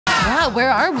where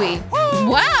are we?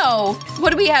 Wow!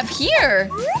 What do we have here?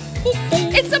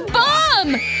 It's a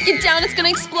bomb! Get down, it's gonna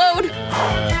explode!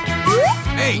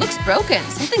 Hey! Looks broken.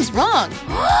 Something's wrong.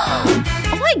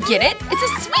 Oh, I get it. It's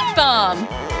a sweet bomb!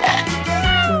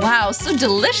 Wow, so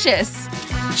delicious!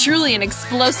 Truly an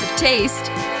explosive taste.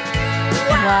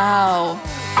 Wow.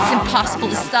 It's impossible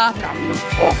to stop.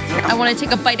 I want to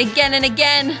take a bite again and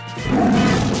again.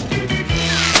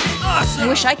 I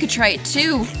wish I could try it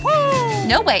too.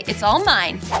 No way, it's all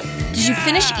mine. Did you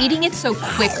finish eating it so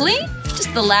quickly?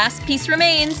 Just the last piece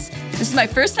remains. This is my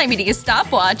first time eating a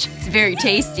stopwatch. It's very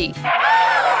tasty.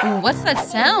 Ooh, what's that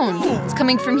sound? It's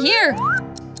coming from here.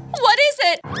 What is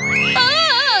it?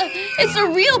 Ah! It's a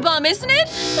real bomb, isn't it?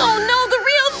 Oh no, the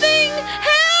real thing!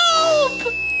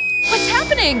 Help! What's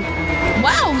happening?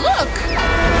 Wow, look!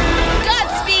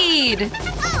 Godspeed!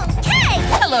 Okay!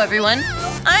 Hello, everyone.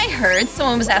 I heard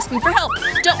someone was asking for help.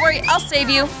 Don't worry, I'll save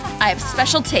you. I have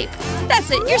special tape. That's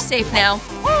it, you're safe now.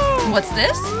 What's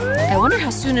this? I wonder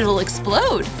how soon it'll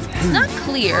explode. It's not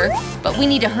clear, but we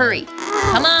need to hurry.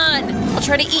 Come on! I'll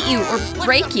try to eat you or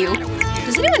break you.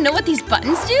 Does anyone know what these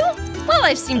buttons do? Well,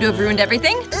 I seem to have ruined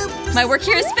everything. My work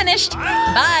here is finished.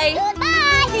 Bye!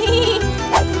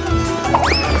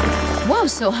 Whoa,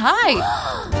 so high!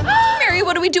 Mary,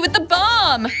 what do we do with the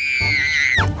bomb?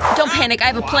 Don't panic, I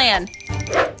have a plan.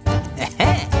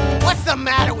 What's the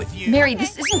matter with you? Mary,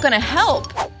 this isn't gonna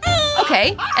help.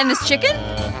 Okay, and this chicken?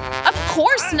 Of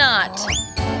course not!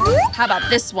 How about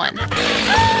this one?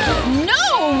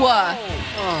 No!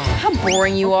 How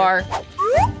boring you are.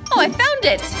 Oh, I found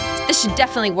it! This should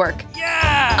definitely work.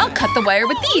 Yeah! I'll cut the wire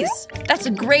with these. That's a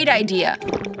great idea.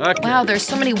 Okay. Wow, there's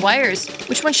so many wires.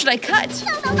 Which one should I cut?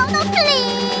 No,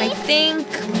 please! I think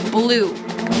blue.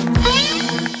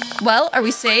 Well, are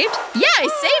we saved? Yeah,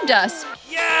 it saved us!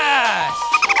 Yes!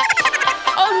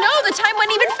 Oh no, the time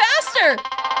went even faster!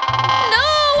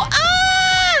 No!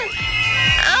 Ah!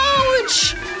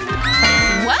 Ouch!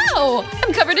 Wow,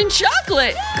 I'm covered in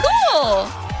chocolate! Cool!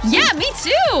 Yeah, me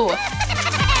too!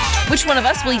 Which one of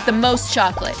us will eat the most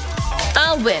chocolate?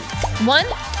 I'll win. One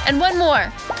and one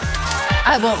more.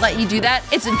 I won't let you do that.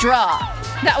 It's a draw.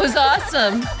 That was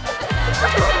awesome.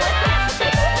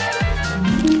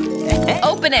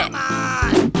 Open it.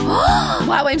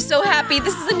 Wow, I'm so happy.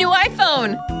 This is a new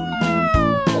iPhone.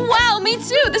 Wow, me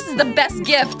too. This is the best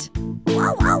gift.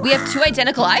 We have two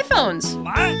identical iPhones.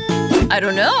 What? I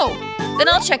don't know. Then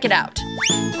I'll check it out.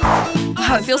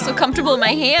 Wow, it feels so comfortable in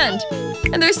my hand.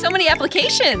 And there's so many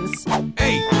applications.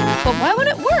 Hey! But why would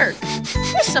it work?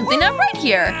 There's something not right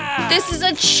here. This is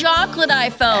a chocolate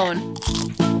iPhone.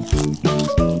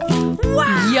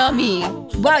 Wow. Yummy.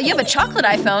 Wow, you have a chocolate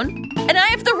iPhone. And I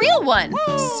have the real one.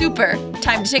 Super.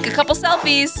 Time to take a couple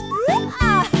selfies.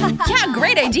 Yeah,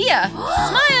 great idea.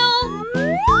 Smile.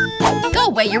 Go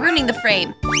away, you're ruining the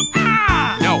frame.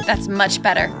 No. That's much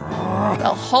better.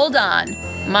 Well, hold on.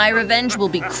 My revenge will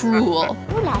be cruel.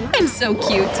 I'm so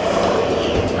cute.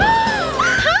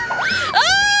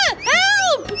 Ah!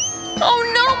 Help! Oh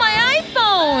no, my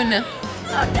iPhone!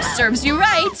 Serves you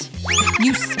right.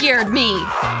 You scared me.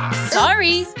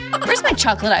 Sorry. Where's my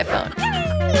chocolate iPhone?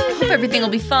 Hope everything will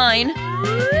be fine.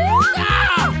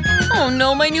 Oh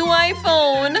no, my new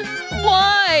iPhone!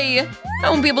 Why? I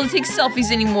won't be able to take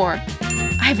selfies anymore.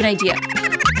 I have an idea.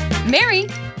 Mary!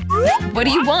 What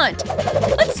do you want?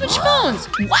 Let's switch phones!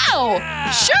 Wow!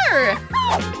 Sure!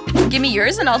 Give me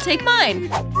yours and I'll take mine.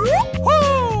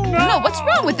 No, what's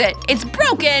wrong with it? It's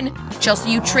broken!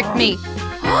 Chelsea, you tricked me.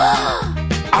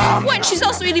 What? She's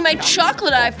also eating my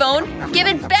chocolate iPhone? Give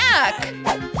it back!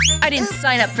 I didn't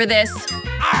sign up for this.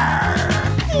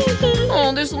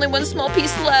 Oh, there's only one small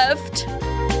piece left.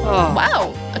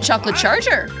 Wow, a chocolate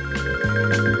charger.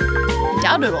 I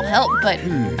doubt it'll help, but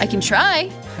I can try.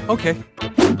 Okay.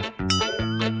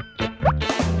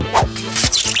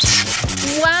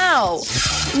 Wow!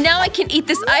 Now I can eat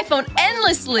this iPhone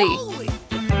endlessly!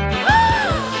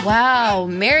 Wow,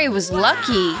 Mary was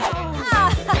lucky.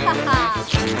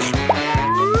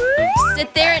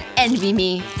 Sit there and envy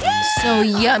me. So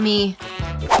yummy.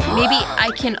 Maybe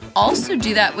I can also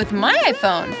do that with my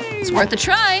iPhone. It's worth a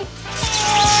try.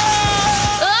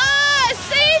 Ah!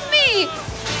 Save me!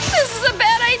 This is a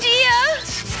bad idea!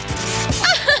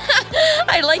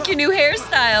 I like your new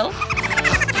hairstyle.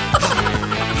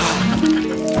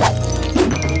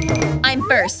 I'm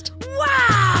first.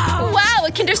 Wow! Wow,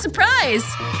 a Kinder Surprise!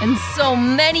 And so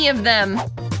many of them.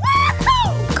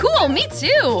 Cool, me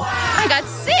too! I got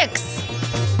 6!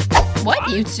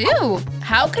 What, you too?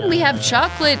 How can we have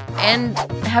chocolate and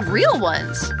have real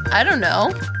ones? I don't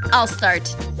know. I'll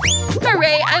start.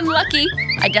 Hooray, I'm lucky.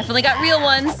 I definitely got real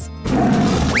ones.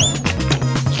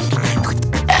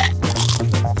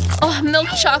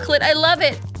 milk chocolate. I love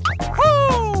it.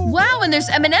 Wow, and there's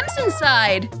M&Ms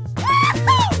inside.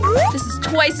 This is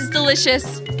twice as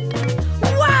delicious.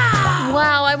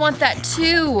 Wow, I want that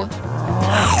too.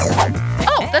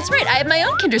 Oh, that's right. I have my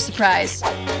own Kinder Surprise.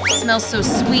 Smells so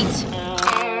sweet.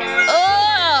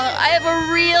 Oh, I have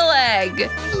a real egg.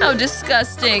 How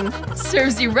disgusting.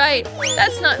 Serves you right.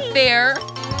 That's not fair.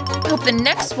 I hope the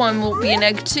next one will be an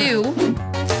egg too.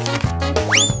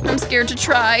 I'm scared to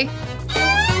try.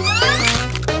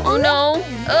 Oh no.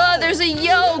 Oh, there's a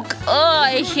yolk. Oh,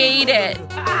 I hate it.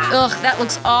 Ugh, that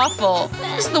looks awful.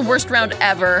 This is the worst round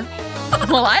ever.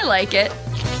 Well, I like it.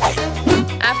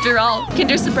 After all,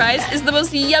 Kinder Surprise is the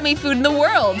most yummy food in the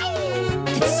world.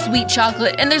 It's sweet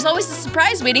chocolate, and there's always a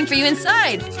surprise waiting for you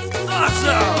inside.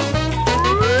 Awesome!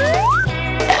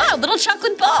 Wow, little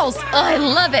chocolate balls. Oh, I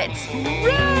love it.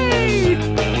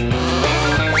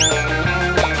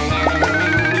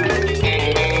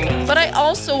 But I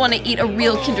also want to eat a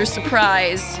real Kinder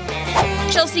Surprise.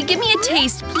 Chelsea, give me a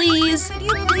taste, please.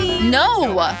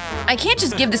 No, I can't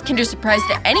just give this Kinder Surprise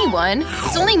to anyone.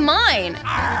 It's only mine.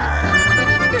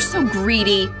 You're so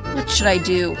greedy. What should I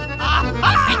do?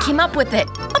 I came up with it.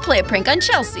 I'll play a prank on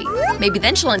Chelsea. Maybe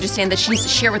then she'll understand that she needs to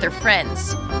share with her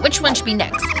friends. Which one should be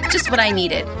next? Just what I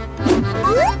needed.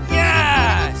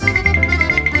 Yes!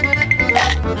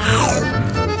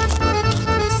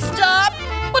 Stop!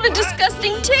 What a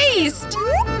disgusting taste!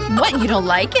 What, you don't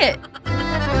like it?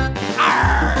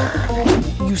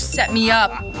 You set me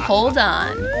up. Hold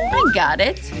on. I got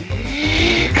it.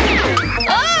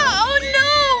 Oh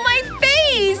no! My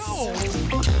face!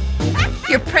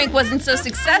 Your prank wasn't so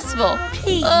successful.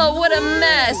 Oh, what a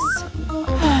mess.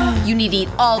 You need to eat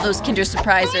all those Kinder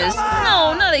Surprises.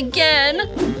 No, not again.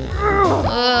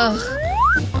 Ugh.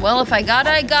 Well, if I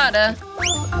gotta, I gotta.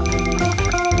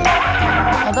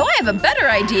 Although I have a better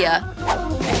idea.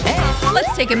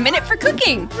 Let's take a minute for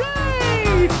cooking.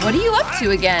 What are you up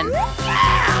to again?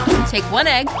 Take one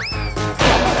egg.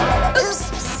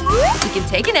 Oops. We can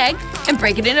take an egg and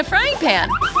break it in a frying pan.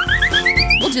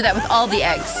 We'll do that with all the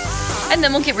eggs. And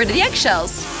then we'll get rid of the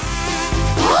eggshells.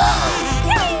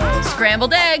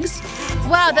 Scrambled eggs.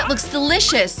 Wow, that looks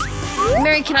delicious.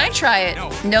 Mary, can I try it?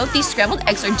 No, these scrambled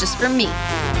eggs are just for me.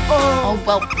 Oh,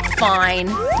 well, fine.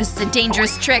 This is a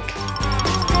dangerous trick.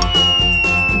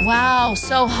 Wow,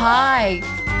 so high.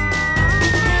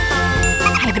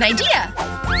 I have an idea.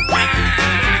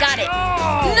 Got it.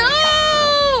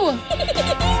 No!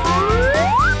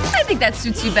 I think that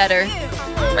suits you better.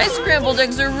 My scrambled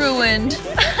eggs are ruined.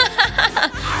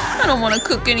 I don't want to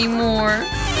cook anymore.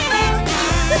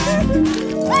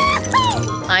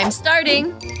 I'm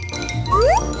starting.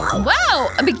 Wow,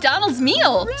 a McDonald's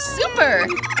meal. Super.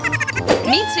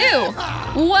 Me too.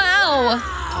 Wow.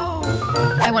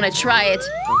 I want to try it.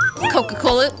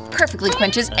 Coca-Cola perfectly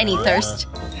quenches any thirst.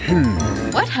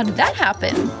 What? How did that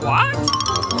happen? What?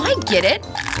 Oh, I get it.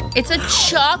 It's a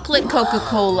chocolate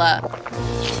Coca-Cola.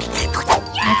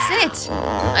 That's it.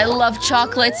 I love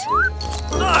chocolate.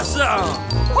 Awesome!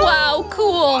 Wow,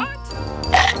 cool.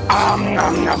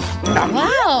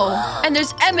 Wow, and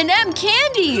there's M&M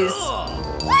candies.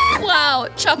 Wow,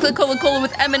 chocolate Coca-Cola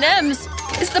with M&Ms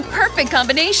is the perfect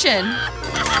combination.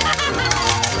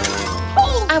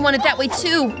 I want it that way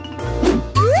too.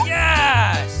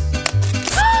 Yes!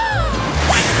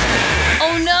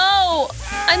 Oh no!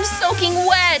 I'm soaking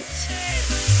wet!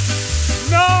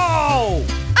 No!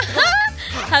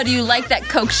 How do you like that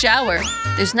Coke shower?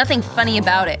 There's nothing funny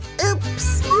about it.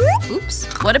 Oops. Oops,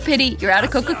 what a pity. You're out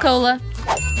of Coca-Cola.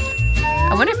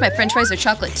 I wonder if my french fries are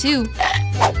chocolate too.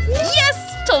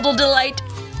 Yes! Total delight.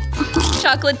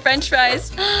 Chocolate french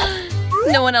fries.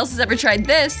 No one else has ever tried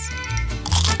this.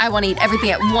 I want to eat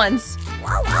everything at once.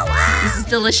 This is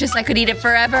delicious. I could eat it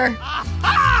forever.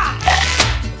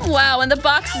 Wow, and the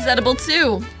box is edible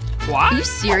too. What? Are you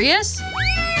serious?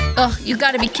 Ugh, you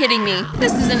gotta be kidding me.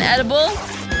 This isn't edible.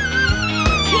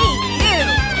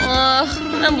 Ugh,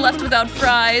 I'm left without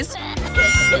fries.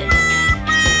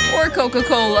 Or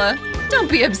Coca-Cola. Don't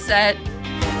be upset.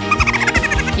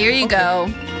 Here you go.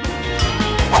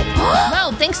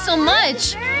 Wow, thanks so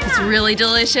much. It's really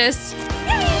delicious.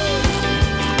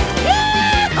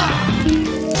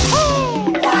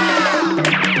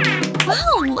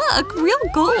 Wow, look, real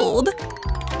gold.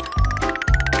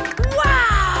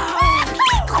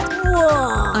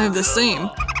 Whoa. I have the same.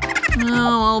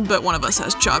 Oh, I'll bet one of us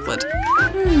has chocolate.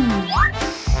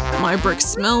 My brick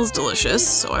smells delicious,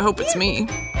 so I hope it's me.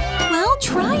 Well,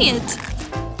 try it.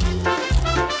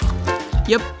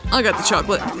 Yep, I got the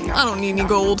chocolate. I don't need any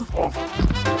gold.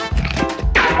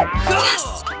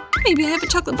 Yes! Maybe I have a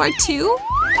chocolate bar too?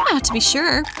 I have to be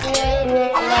sure.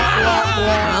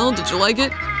 Well, did you like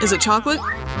it? Is it chocolate?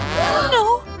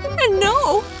 No, and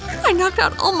no. I knocked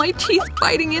out all my teeth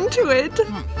biting into it.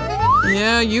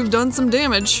 Yeah, you've done some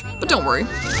damage. But don't worry,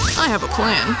 I have a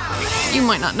plan. You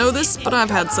might not know this, but I've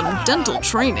had some dental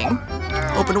training.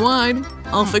 Open wide,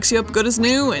 I'll fix you up good as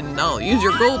new, and I'll use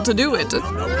your gold to do it.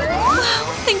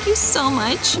 Wow, thank you so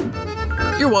much.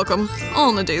 You're welcome. All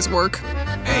in a day's work.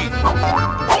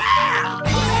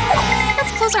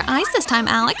 Let's close our eyes this time,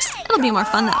 Alex. It'll be more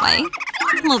fun that way.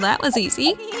 Well, that was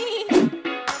easy.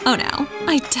 Oh no,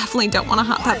 I definitely don't want a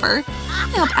hot pepper.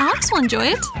 I hope Alex will enjoy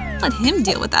it. Let him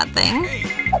deal with that thing.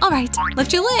 Alright,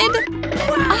 lift your lid.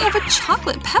 I have a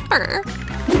chocolate pepper.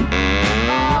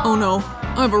 Oh no,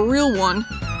 I have a real one.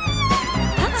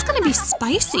 That's gonna be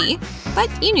spicy. But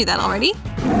you knew that already.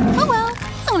 Oh well,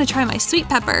 I'm gonna try my sweet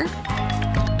pepper.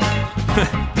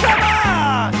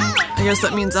 I guess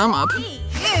that means I'm up.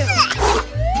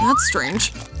 That's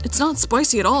strange. It's not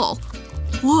spicy at all.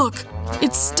 Look,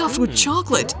 it's stuffed with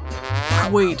chocolate.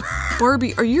 Wait,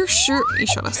 Barbie, are you sure? You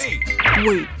shut us.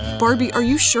 Wait, Barbie, are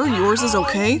you sure yours is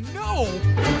okay?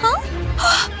 Huh?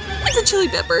 It's a chili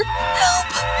pepper. Help!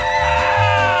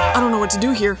 I don't know what to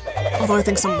do here. Although I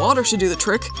think some water should do the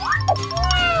trick.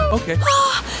 Okay.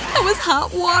 That was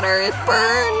hot water. It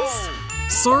burns.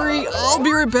 Sorry, I'll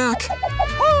be right back.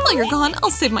 While you're gone,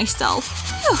 I'll save myself.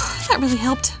 Phew, that really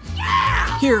helped.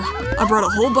 Here, I brought a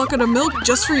whole bucket of milk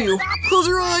just for you. Close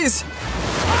your eyes.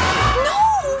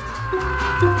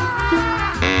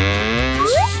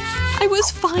 I was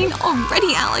fine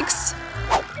already, Alex.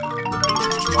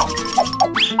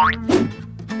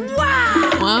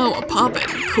 Wow, a poppet.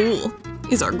 Cool.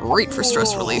 These are great for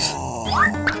stress relief.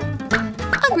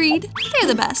 Agreed. They're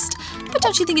the best. But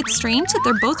don't you think it's strange that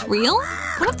they're both real?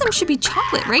 One of them should be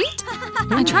chocolate, right?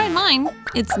 I tried mine.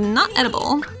 It's not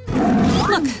edible.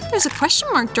 Look, there's a question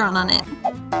mark drawn on it.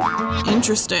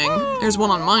 Interesting. There's one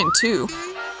on mine, too.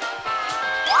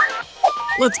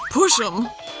 Let's push them.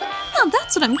 Oh,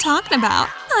 that's what I'm talking about.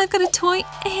 I've got a toy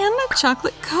and a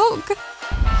chocolate Coke.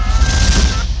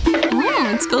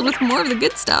 Oh, it's filled with more of the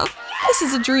good stuff. This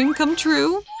is a dream come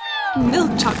true.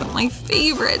 Milk chocolate, my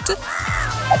favorite.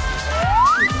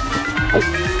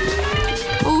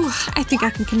 Oh, I think I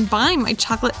can combine my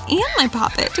chocolate and my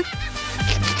Poppet.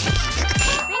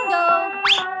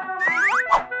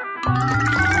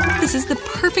 This is the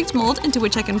perfect mold into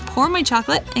which I can pour my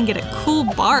chocolate and get a cool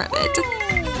bar of it.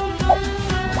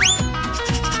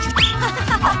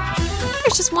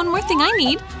 There's just one more thing I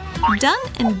need. Done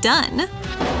and done.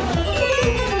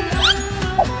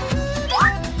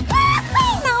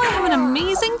 Now I have an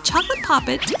amazing chocolate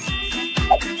Poppet.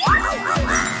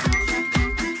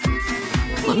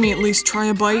 Let me at least try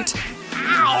a bite.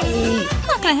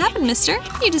 Not gonna happen, mister.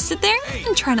 You just sit there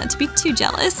and try not to be too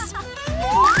jealous.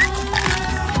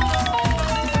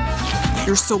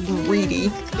 You're so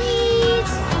greedy.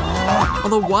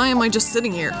 Although why am I just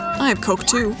sitting here? I have Coke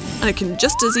too, and it can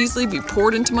just as easily be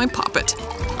poured into my Poppet.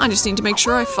 I just need to make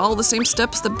sure I follow the same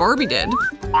steps that Barbie did.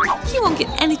 You won't get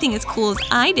anything as cool as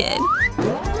I did.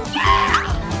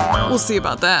 We'll see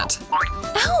about that.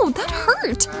 Ow, that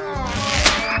hurt.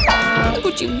 Look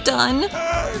what you've done.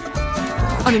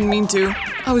 I didn't mean to.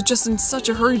 I was just in such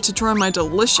a hurry to try my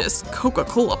delicious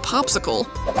Coca-Cola popsicle.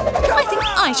 I think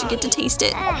I should get to taste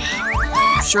it.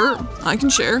 Sure, I can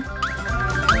share.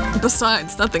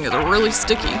 Besides, that thing is really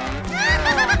sticky.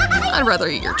 I'd rather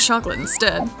eat your chocolate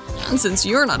instead. And since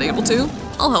you're not able to,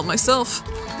 I'll help myself.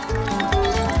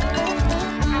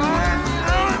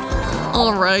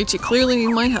 Alright, you clearly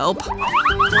need my help.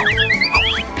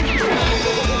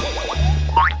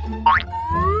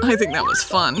 I think that was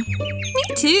fun. Me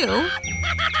too.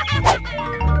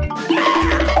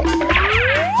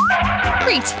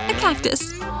 Great, a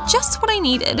cactus. Just what I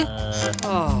needed.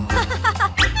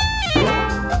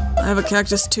 I have a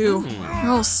cactus too. They're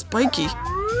all spiky.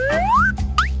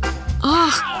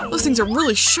 Ah, those things are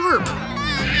really sharp.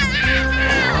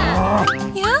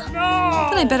 Yeah?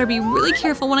 Then I better be really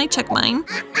careful when I check mine.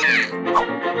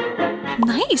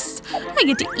 Nice! I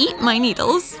get to eat my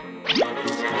needles.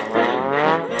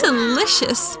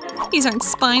 Delicious! These aren't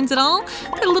spines at all.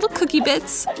 They're little cookie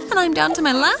bits. And I'm down to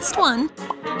my last one.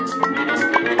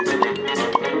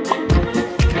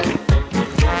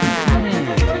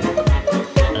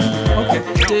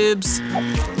 Dibs.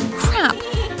 Crap!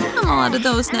 I'm all out of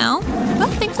those now. But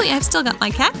thankfully I've still got my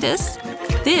cactus.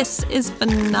 This is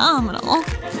phenomenal.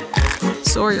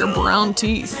 So are your brown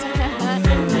teeth.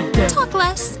 Talk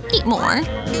less, eat more.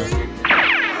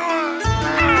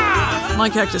 My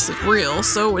cactus is real,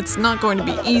 so it's not going to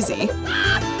be easy.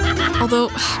 Although,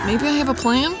 maybe I have a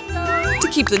plan? To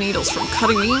keep the needles from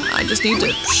cutting me, I just need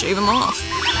to shave them off.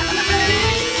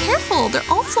 Careful, they're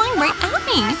all flying right at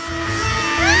me.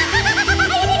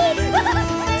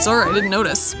 Sorry, I didn't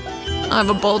notice. I have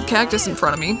a bald cactus in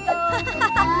front of me.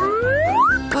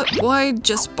 But why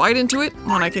just bite into it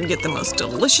when I can get the most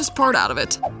delicious part out of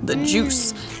it? The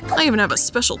juice. I even have a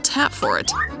special tap for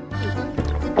it.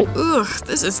 Ugh,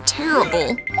 this is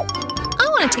terrible. I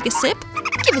want to take a sip.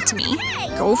 Give it to me.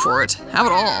 Go for it. Have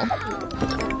it all.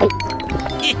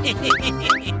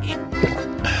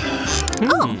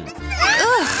 Oh.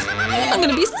 Ugh. I'm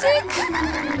gonna be sick.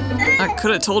 I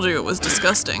could have told you it was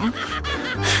disgusting.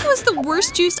 It was the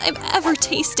worst juice I've ever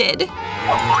tasted.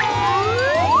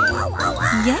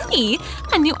 Yay!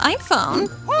 A new iPhone.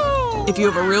 If you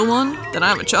have a real one, then I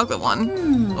have a chocolate one.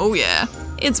 Oh yeah,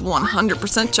 it's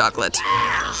 100% chocolate.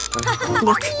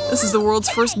 Look, this is the world's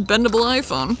first bendable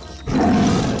iPhone.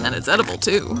 And it's edible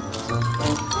too.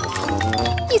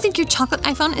 You think your chocolate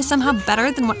iPhone is somehow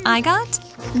better than what I got?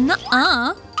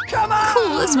 Nuh-uh.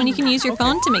 Cool is when you can use your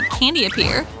phone to make candy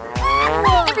appear.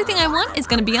 Everything I want is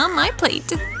gonna be on my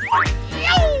plate.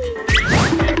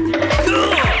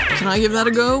 Can I give that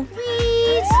a go?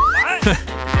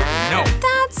 No.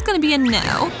 That's gonna be a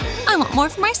no. I want more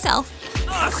for myself.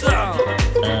 Awesome.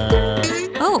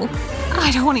 Oh,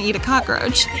 I don't want to eat a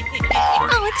cockroach.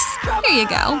 Alex, here you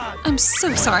go. I'm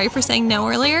so sorry for saying no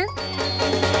earlier.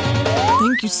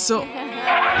 Thank you so… A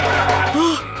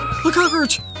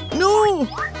cockroach! No! Ooh,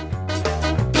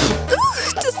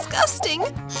 disgusting.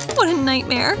 What a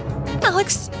nightmare.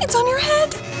 Alex, it's on your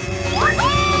head.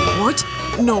 What?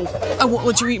 No, I won't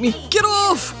let you eat me. Get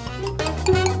off!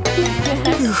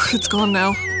 Phew, it's gone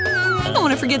now. I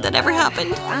want to forget that ever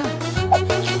happened.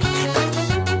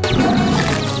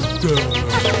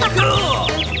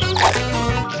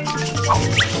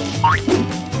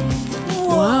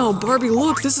 Wow, Barbie,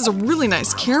 look, this is a really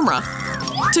nice camera.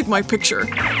 Take my picture. All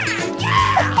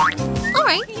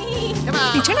right.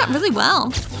 You turned out really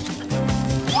well.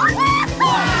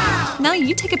 Now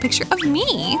you take a picture of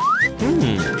me.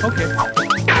 Okay.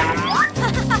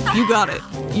 You got it.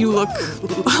 You look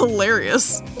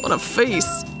hilarious. What a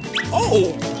face.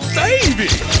 Oh, baby!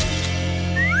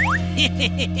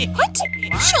 What?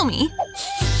 Show me.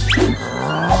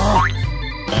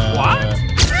 What?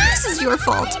 This is your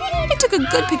fault. I took a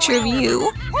good picture of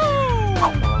you.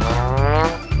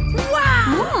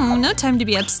 No time to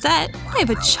be upset. I have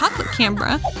a chocolate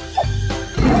camera.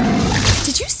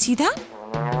 Did you see that?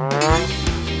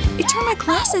 It turned my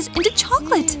glasses into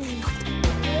chocolate.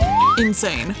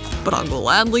 Insane, but I'll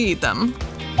gladly eat them.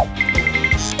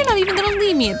 You're not even gonna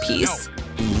leave me a piece.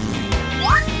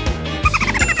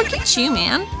 Forget you,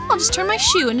 man. I'll just turn my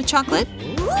shoe into chocolate.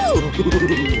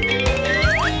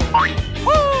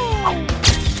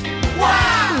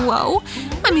 Whoa,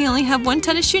 I may only have one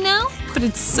tennis shoe now, but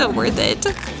it's so worth it.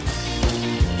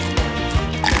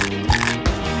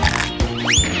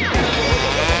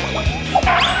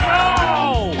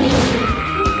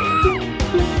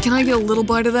 Can I get a little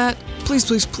bite of that? Please,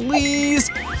 please,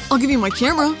 please. I'll give you my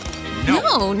camera.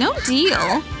 No, no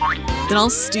deal. Then I'll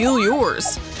steal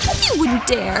yours. You wouldn't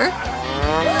dare.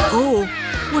 Oh,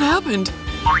 what happened?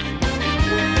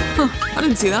 Huh, I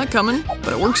didn't see that coming,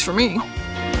 but it works for me.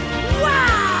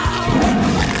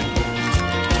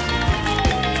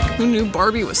 Who knew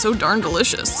Barbie was so darn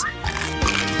delicious?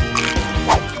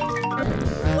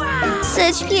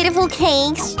 Such beautiful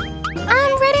cakes.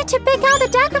 I'm ready to pick out the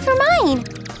decor for mine.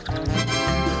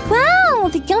 Wow,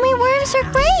 the gummy worms are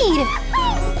great.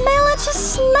 Bella,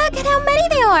 just look at how many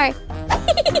they are.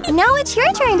 Now it's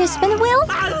your turn to spin the wheel.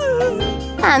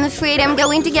 I'm afraid I'm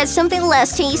going to get something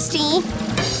less tasty.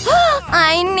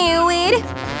 I knew it.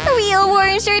 Real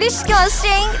worms are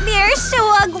disgusting. They're so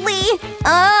ugly.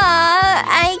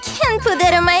 I can't put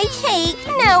that on my cake.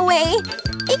 No way.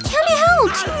 It can't be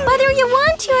helped. Whether you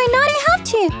want to or not, you have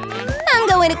to. I'm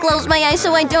going to close my eyes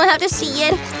so I don't have to see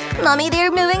it. Mommy,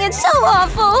 they're moving. It's so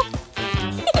awful.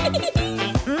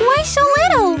 Why so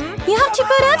little? You have to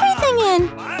put everything in.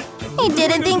 I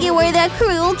didn't think you were that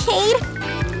cruel, Kate.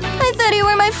 I thought you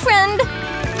were my friend.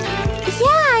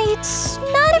 Yeah, it's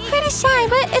not a pretty sight,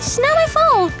 but it's not my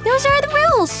fault. Those are the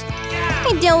rules.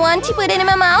 I don't want to put it in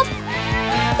my mouth.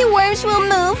 The worms will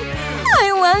move.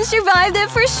 I won't survive that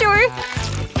for sure.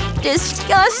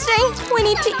 Disgusting. We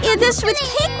need to eat this with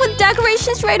cake with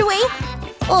decorations right away.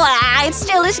 It's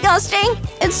still disgusting.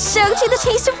 It's soaked to the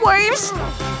taste of worms.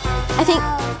 I think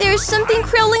there's something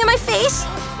crawling in my face.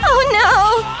 Oh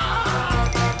no!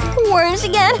 Worms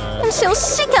again. I'm so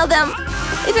sick of them.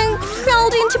 Even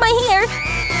crawled into my hair.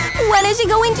 When is it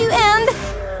going to end?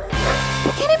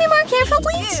 Can I be more careful,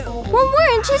 please? One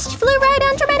worm just flew right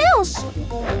under my nose.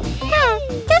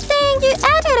 Good thing you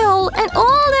ate it all, and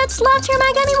all that's left are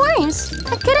my gummy worms.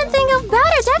 I couldn't think of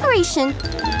better decoration.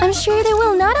 I'm sure they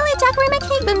will not only decorate my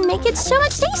cake, but make it so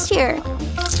much tastier.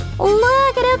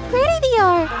 Look at how pretty they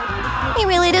are. It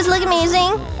really does look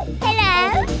amazing.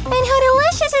 Hello. And how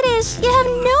delicious it is. You have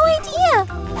no idea.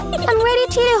 I'm ready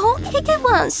to eat a whole cake at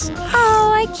once.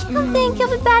 Oh, I can't think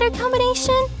of a better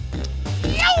combination.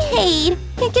 Kate,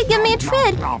 you could give me a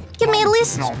treat. Give me at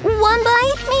least one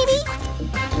bite, maybe?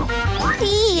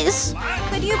 Please.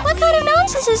 What kind of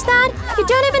nonsense is that? You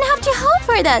don't even have to hope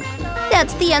for that.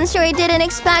 That's the answer I didn't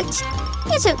expect.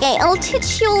 It's okay, I'll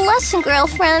teach you a lesson,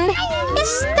 girlfriend.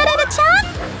 Is that an attack?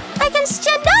 I can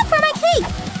stand up for my cake.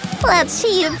 Let's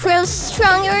see you prove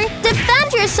stronger.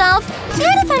 Defend yourself. You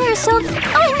defend yourself.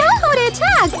 I know how to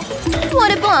attack.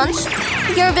 What a bunch.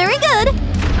 You're very good.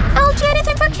 I'll do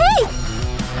anything for cake.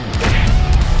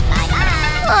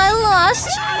 I lost.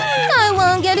 I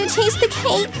won't get to taste the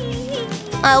cake.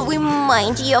 I'll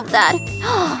remind you of that.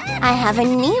 I have a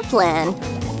new plan.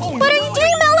 What are you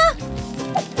doing, Bella?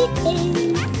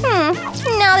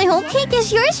 Now the whole cake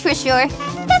is yours for sure.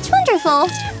 That's wonderful.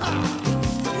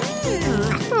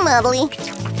 Lovely.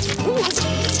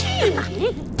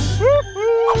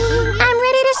 I'm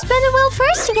ready to spin the wheel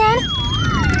first again.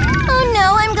 Oh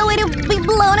no, I'm going to be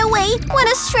blown away. What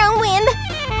a strong wind.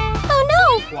 Oh no,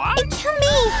 it can't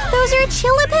be. Those are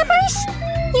chili peppers?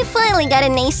 You finally got a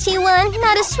nasty one,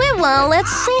 not a sweet one.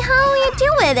 Let's see how you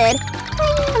do with it.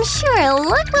 I'm sure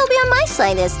luck will be on my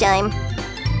side this time.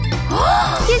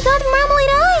 You got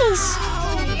marmalade eyes!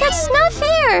 That's not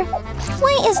fair!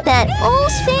 Why is that?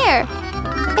 All's fair!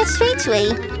 It's fate's way.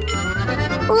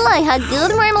 Look how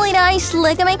good marmalade eyes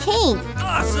look at my cake!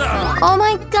 Awesome! Oh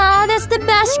my god, that's the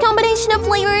best combination of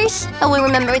flavors! I will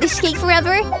remember this cake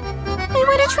forever! I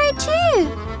want to try it too!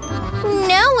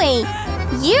 No way!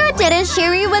 You didn't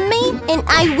share it with me, and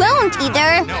I won't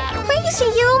either! Crazy,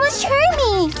 you almost hurt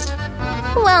me!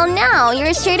 Well, now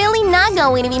you're certainly not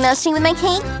going to be messing with my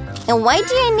cake. And why do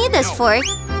I need this for?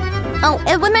 Oh,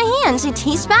 and with my hands, it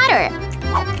tastes better.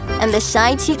 And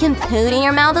besides, you can put it in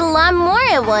your mouth a lot more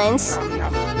at once.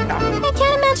 I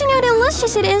can't imagine how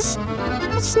delicious it is.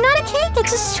 It's not a cake,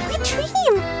 it's a sweet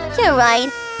dream. You're right,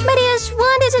 but it has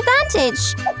one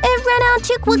disadvantage. It ran out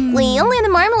too quickly, only the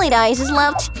marmalade ice is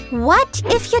left. What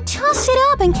if you toss it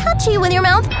up and catch it with your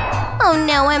mouth? Oh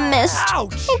no, I missed.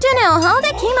 Ouch. I don't know how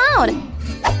that came out.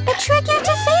 A trick you have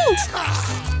to faint.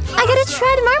 I gotta try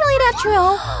the marmalade after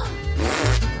all.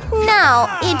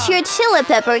 Now, eat your chili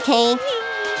pepper cake.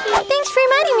 Thanks for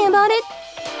reminding me about it.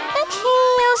 Okay,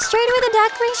 I'll start with the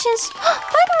decorations.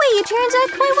 By the way, it turns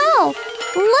out quite well.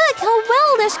 Look how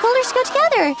well those colors go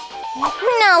together.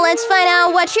 Now let's find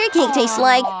out what your cake tastes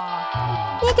like.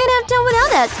 You could have done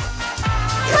without that.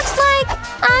 Looks like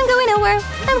I'm going nowhere.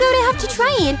 I'm going to have to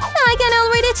try it. I can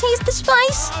already taste the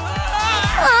spice.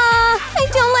 I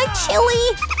don't like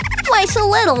chili. Why so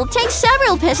little? Take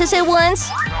several pieces at once.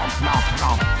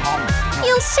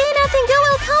 You'll see nothing good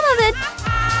will come of it.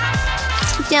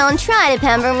 Don't try to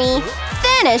pamper me.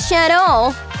 Finish it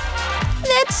all.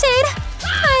 That's it.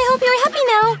 I hope you're happy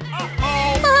now.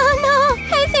 Oh no,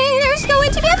 I think there's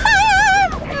going to be a fire.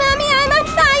 Mommy, I'm on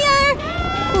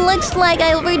fire. Looks like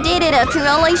I overdid it after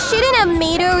all. I shouldn't have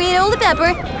made her eat all the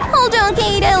pepper. Hold on,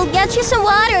 Kate. I'll get you some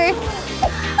water.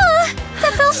 Oh,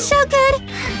 that feels so good.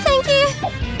 Thank you.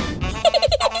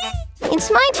 It's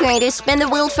my turn to spin the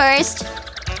wheel first.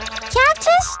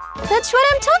 Cactus? That's what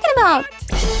I'm talking about.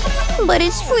 But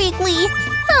it's prickly.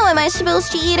 How am I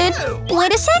supposed to eat it?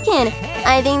 Wait a second.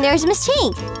 I think there's a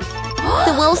mistake.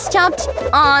 The wheel stopped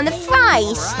on the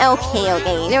fries.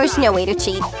 Okay. There's no way to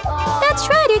cheat. That's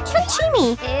right, you can't cheat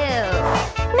me.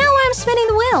 Now I'm spinning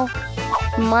the wheel.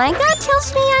 My gut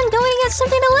tells me I'm going to get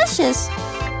something delicious.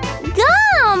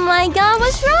 Gum! My gut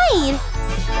was right.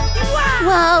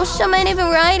 Wow, so many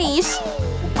varieties.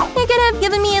 You could have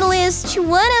given me at least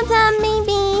one of them,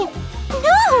 maybe.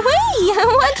 No way! I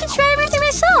want to try everything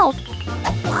myself.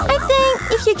 I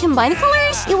think if you combine the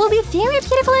colors, it will be very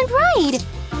beautiful and bright.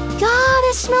 God,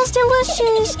 it smells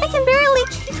delicious. I can barely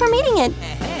keep from eating it.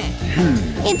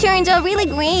 It turns out really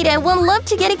great. I would love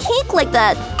to get a cake like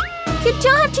that. You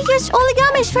don't have to use all the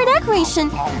gummies for decoration.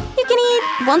 You can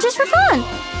eat one just for fun.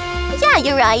 Yeah,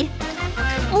 you're right.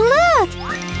 Look!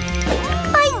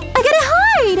 I got it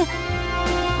hard!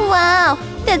 Wow,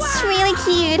 that's really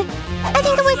cute. I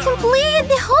think that would complete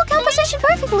the whole composition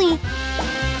perfectly.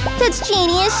 That's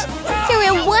genius.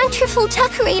 You're a wonderful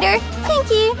decorator. Thank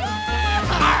you.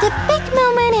 The big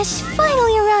moment has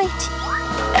finally arrived.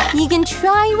 You can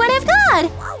try what I've got.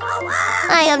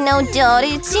 I have no doubt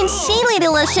it's insanely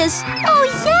delicious. Oh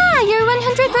yeah, you're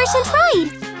 100% right.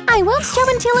 I won't stop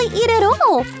until I eat it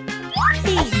all.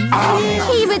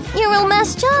 Hey, but you're all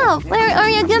messed up. Where are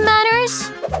your good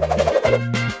manners?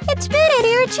 It's bad,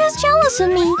 you're just jealous of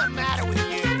me.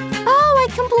 Oh, I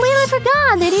completely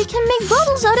forgot that you can make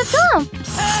bubbles out of gum.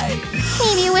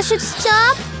 Maybe we should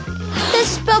stop?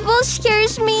 This bubble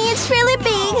scares me. It's really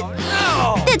big.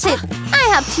 That's it. I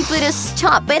have to put a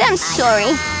stop it. I'm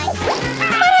sorry.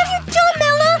 What have you done,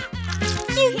 Bella?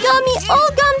 You got me all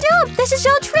gummed up. This is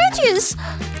outrageous.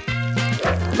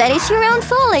 That is your own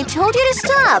fault. I told you to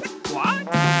stop. What?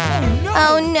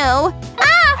 Oh no.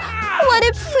 Ah! What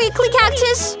a prickly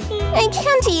cactus. I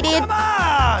can't eat it.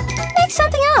 Make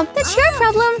something up. That's your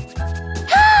problem.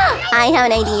 I have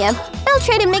an idea. I'll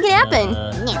try to make it happen.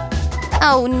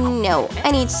 Oh no.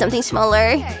 I need something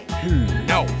smaller.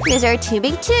 No. These are too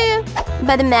big too.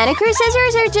 But the manicure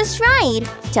scissors are just right.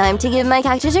 Time to give my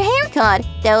cactus a haircut.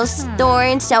 Those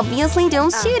thorns obviously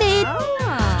don't suit it.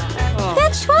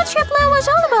 That's what your plan was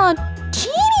all about.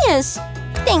 Genius!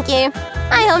 Thank you.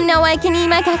 I hope now I can eat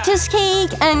my cactus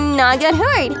cake and not get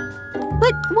hurt.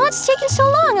 But what's taking so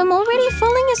long? I'm already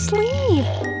falling asleep.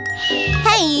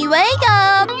 Hey, wake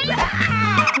up!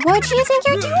 What do you think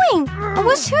you're doing? I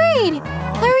was hurt.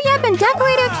 Hurry up and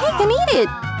decorate our cake and eat it.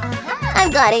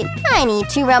 I've got it. I need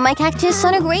to rub my cactus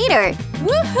on a grater.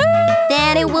 Woohoo!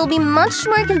 Then it will be much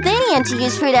more convenient to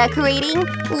use for decorating.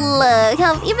 Look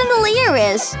how even the layer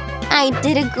is. I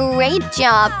did a great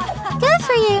job. Good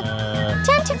for you.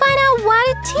 Time to find out what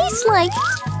it tastes like.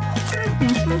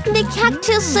 The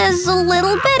cactus is a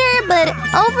little bitter, but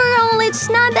overall it's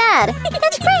not bad.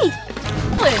 It's great.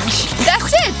 Challenge. That's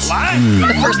it.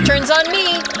 The first turn's on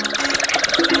me.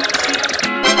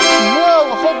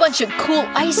 Whoa, a whole bunch of cool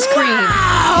ice cream.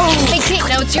 Hey, Kate,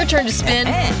 now it's your turn to spin.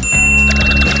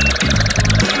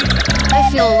 I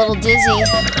feel a little dizzy.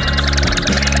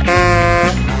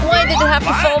 Why did it have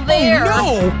to fall there?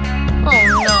 Oh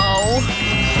no.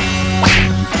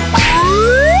 I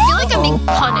feel like I'm being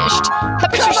punished.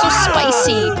 Peppers are so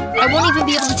spicy. I won't even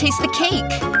be able to taste the cake.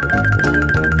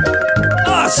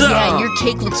 Awesome! Yeah, your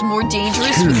cake looks more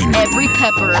dangerous with every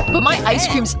pepper. But my ice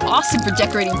cream's awesome for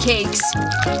decorating cakes.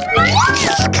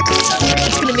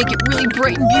 It's gonna make it really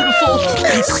bright and beautiful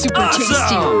and super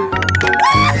tasty.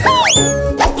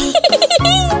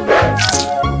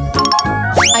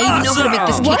 I even know how to make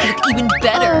this cake look even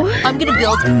better. I'm gonna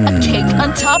build a cake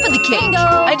on top of the cake.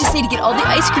 I just need to get all the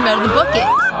ice cream out of the bucket.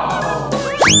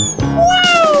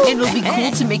 And it'll be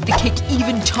cool to make the cake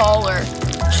even taller.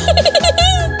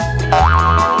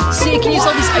 See, I can use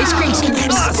all these ice cream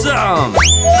scoops. Awesome!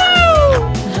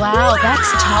 Wow,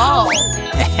 that's tall.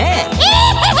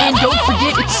 And don't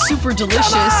forget, it's super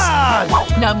delicious.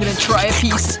 Now I'm gonna try a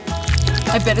piece.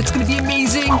 I bet it's gonna be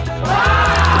amazing.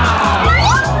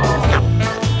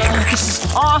 Oh, this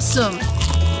is awesome.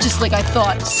 Just like I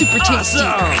thought, super tasty.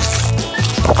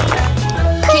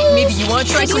 Kate, maybe you want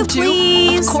to try some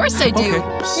too? Of course I do.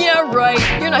 Okay. Yeah, right.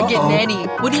 You're not getting any.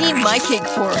 What do you need my cake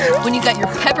for? When you got your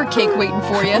pepper cake waiting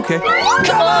for you. Okay.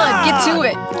 Come on, get to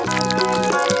it.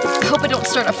 I hope I don't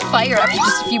start a fire after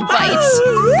just a few bites.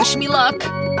 Wish me luck.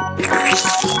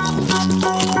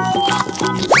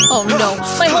 Oh no,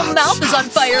 my whole mouth is on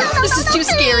fire. This is too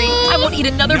scary. I won't eat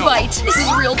another bite. This is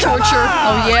real torture.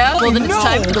 Oh yeah? Well then it's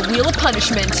time for the wheel of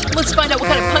punishment. Let's find out what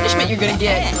kind of punishment you're gonna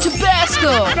get. Tabasco!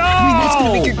 I mean, that's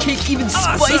gonna make your cake even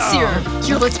spicier.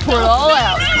 Here, let's pour it all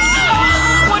out.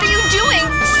 What are you doing?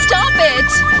 Stop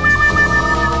it!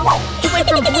 It went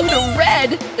from blue to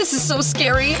red. This is so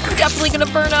scary. I'm definitely gonna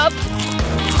burn up.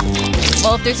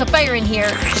 Well, if there's a fire in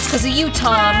here, it's because of you,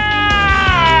 Tom.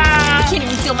 I can't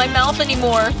even feel my mouth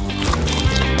anymore.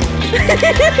 You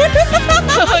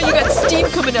got steam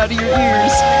coming out of your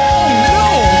ears.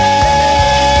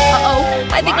 Uh-oh,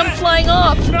 I think I'm flying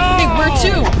off. Hey, where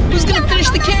to? Who's gonna finish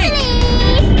the cake?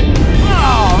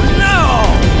 Oh,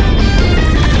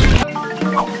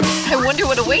 I wonder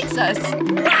what awaits us.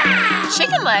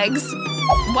 Chicken legs.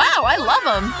 Wow, I love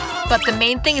them. But the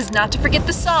main thing is not to forget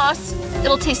the sauce.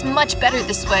 It'll taste much better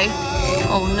this way.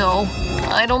 Oh no,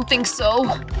 I don't think so.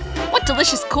 What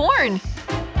delicious corn!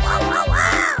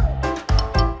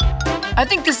 I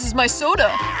think this is my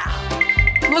soda.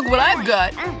 Look what I've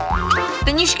got.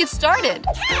 Then you should get started.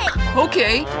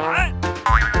 Okay. I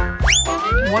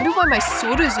wonder why my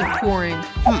soda isn't pouring.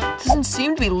 Doesn't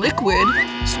seem to be liquid.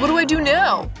 So what do I do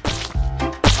now?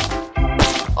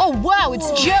 Oh wow,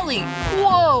 it's jelly!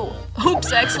 Whoa!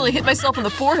 Oops, I accidentally hit myself in the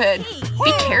forehead.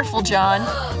 Be careful, John.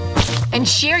 And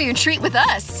share your treat with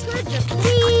us.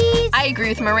 I agree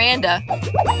with Miranda.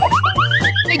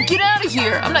 Hey, get out of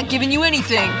here! I'm not giving you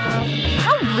anything!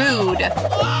 How rude!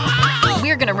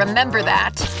 We're gonna remember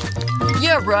that.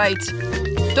 Yeah, right.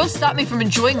 Don't stop me from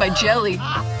enjoying my jelly.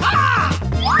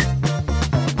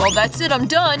 Well, that's it, I'm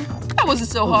done. That wasn't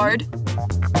so hard.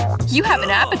 You have an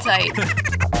appetite.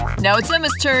 Now it's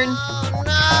Emma's turn.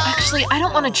 Actually, I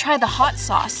don't want to try the hot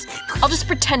sauce. I'll just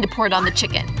pretend to pour it on the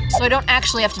chicken, so I don't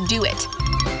actually have to do it.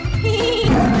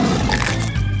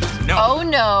 No. Oh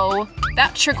no.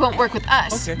 That trick won't work with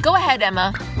us. Okay. Go ahead,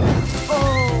 Emma.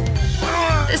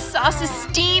 This sauce is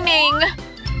steaming.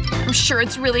 I'm sure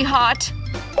it's really hot.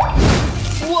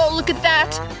 Whoa, look at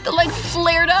that! The leg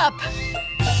flared up!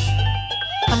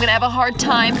 I'm gonna have a hard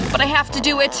time, but I have to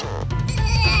do it.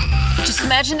 Just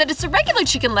imagine that it's a regular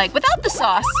chicken leg without the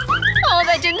sauce. Oh,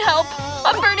 that didn't help.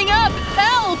 I'm burning up!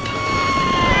 Help!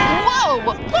 Whoa!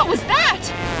 What was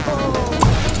that?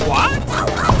 What?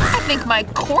 I think my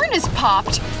corn is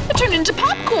popped. It turned into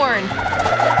popcorn.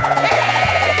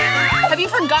 Have you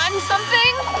forgotten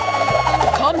something?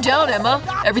 Calm down, Emma.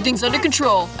 Everything's under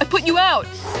control. I put you out.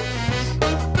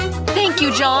 Thank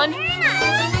you, John.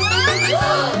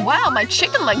 Wow, my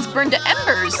chicken legs burned to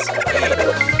embers.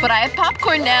 But I have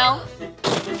popcorn now.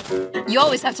 You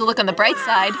always have to look on the bright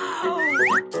side.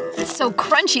 It's so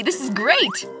crunchy. This is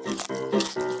great.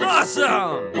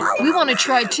 Awesome! We want to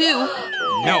try too.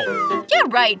 No. Yeah,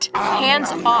 right.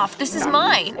 Hands off. This is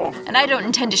mine. And I don't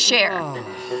intend to share.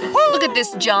 Look at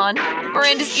this, John.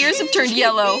 Miranda's ears have turned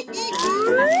yellow.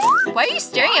 Why are you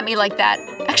staring at me like that?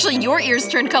 Actually, your ears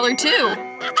turned color too.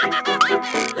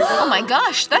 Oh my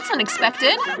gosh, that's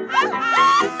unexpected.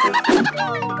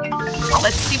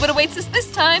 Let's see what awaits us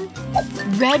this time.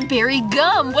 Red berry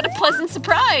gum. What a pleasant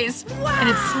surprise. And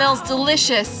it smells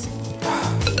delicious.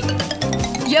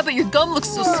 Yeah, but your gum looks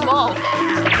so small.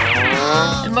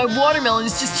 And my watermelon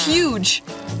is just huge.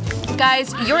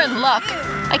 Guys, you're in luck.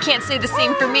 I can't say the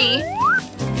same for me.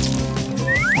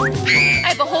 I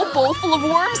have a whole bowl full of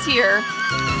worms here.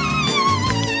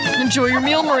 Enjoy your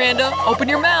meal, Miranda. Open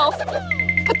your mouth.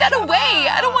 Put that away.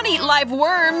 I don't want to eat live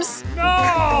worms.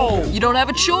 No! You don't have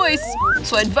a choice,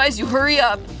 so I advise you hurry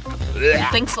up.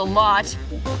 Thanks a lot.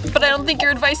 But I don't think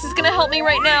your advice is gonna help me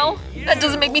right now. That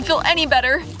doesn't make me feel any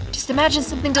better. Just imagine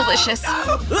something delicious.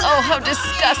 Oh, how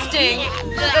disgusting.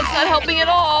 That's not helping at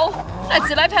all. That's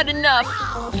it, I've had enough.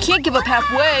 You can't give up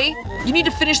halfway. You need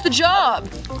to finish the job.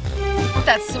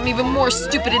 That's some even more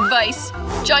stupid advice.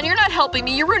 John, you're not helping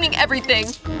me. You're ruining everything.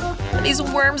 These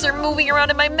worms are moving around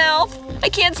in my mouth. I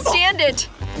can't stand it.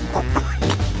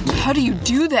 How do you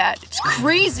do that? It's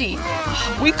crazy.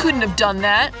 We couldn't have done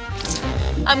that.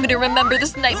 I'm gonna remember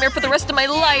this nightmare for the rest of my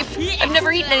life. I've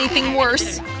never eaten anything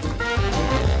worse.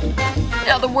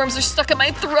 Now the worms are stuck in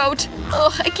my throat.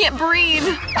 Ugh, I can't breathe.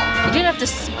 You didn't have to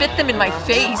spit them in my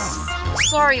face.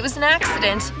 Sorry, it was an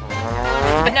accident.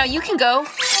 But now you can go.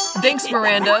 Thanks,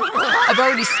 Miranda. I've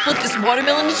already split this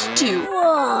watermelon into two.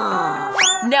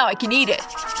 Now I can eat it.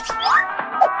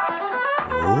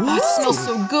 Oh, it smells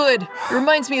so good. It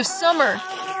reminds me of summer.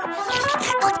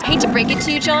 I hate to break it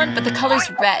to you, John, but the color's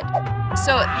red.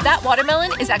 So that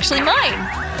watermelon is actually mine.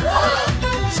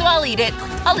 So I'll eat it.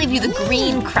 I'll leave you the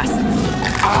green crusts.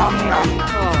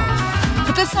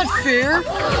 But that's not fair,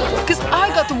 because I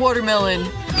got the watermelon.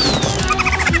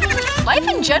 Life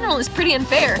in general is pretty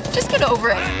unfair. Just get over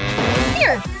it.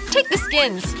 Here, take the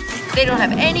skins. They don't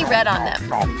have any red on them.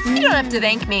 You don't have to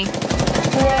thank me.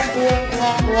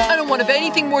 I don't want to have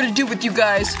anything more to do with you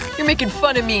guys. You're making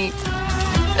fun of me.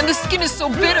 And the skin is so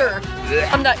bitter.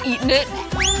 I'm not eating it.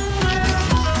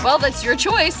 Well, that's your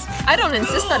choice. I don't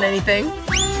insist on anything.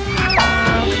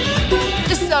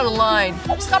 This is out of line.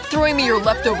 Stop throwing me your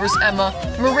leftovers, Emma.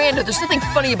 Miranda, there's nothing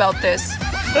funny about this.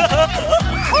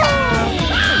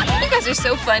 You guys are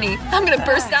so funny. I'm gonna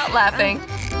burst out laughing.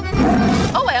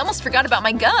 Oh, I almost forgot about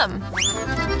my gum.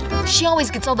 She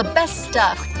always gets all the best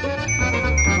stuff.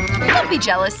 Don't be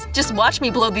jealous. Just watch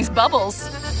me blow these bubbles.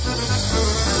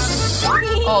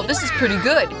 Oh, this is pretty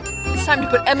good. It's time to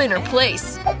put Emma in her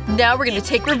place. Now we're gonna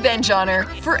take revenge on her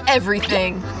for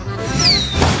everything.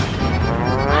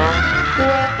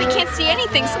 I can't see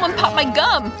anything. Someone popped my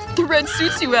gum. The red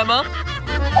suits you, Emma.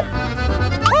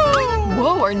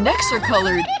 Whoa, our necks are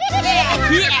colored.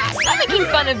 Stop making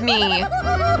fun of me.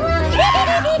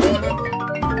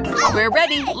 We're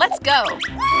ready. Let's go.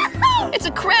 It's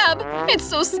a crab. It's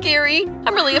so scary.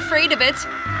 I'm really afraid of it.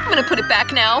 I'm gonna put it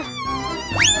back now.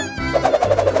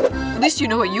 At least you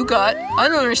know what you got. I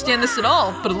don't understand this at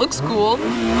all, but it looks cool.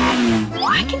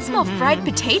 I can smell fried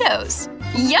potatoes.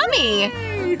 Yummy!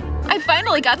 I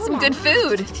finally got some good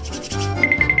food.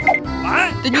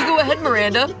 Then you go ahead,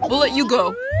 Miranda. We'll let you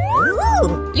go.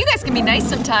 You guys can be nice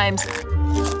sometimes.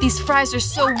 These fries are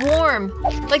so warm.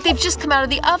 Like they've just come out of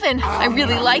the oven. I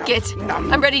really like it.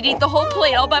 I'm ready to eat the whole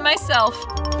plate all by myself.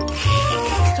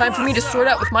 It's time for me to sort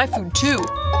out with my food too.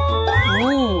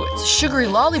 Ooh, it's a sugary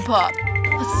lollipop.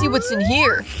 Let's see what's in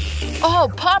here. Oh,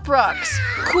 Pop Rocks!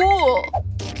 Cool!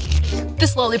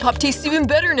 This lollipop tastes even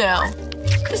better now.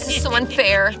 This is so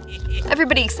unfair.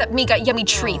 Everybody except me got yummy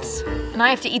treats. And I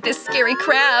have to eat this scary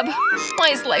crab. Why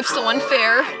is life so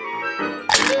unfair?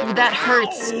 Ooh, that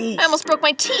hurts. I almost broke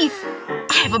my teeth.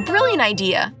 I have a brilliant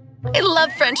idea. I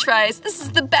love French fries. This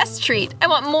is the best treat. I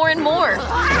want more and more.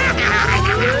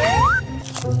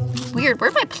 Weird,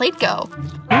 where'd my plate go?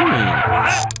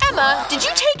 Emma, did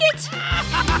you take it?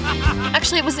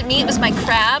 Actually, it wasn't me, it was my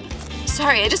crab.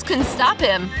 Sorry, I just couldn't stop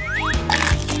him.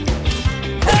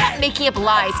 Stop making up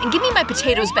lies and give me my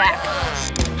potatoes back.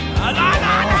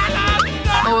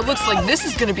 Oh, it looks like this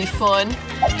is gonna be fun.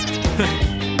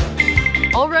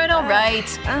 All right.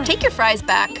 Take your fries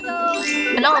back.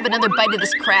 And I'll have another bite of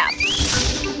this crab.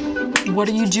 What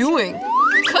are you doing?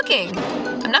 Cooking.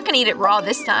 I'm not gonna eat it raw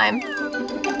this time.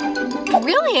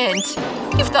 Brilliant!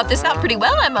 You've thought this out pretty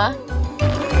well, Emma.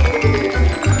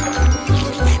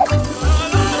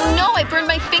 No, I burned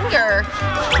my finger.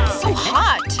 It's so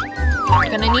hot. I'm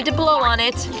gonna need to blow on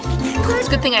it. It's a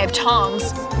good thing I have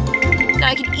tongs. Now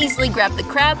I can easily grab the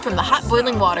crab from the hot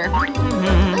boiling water.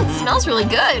 It smells really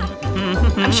good.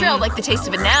 I'm sure I'll like the taste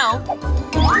of it now.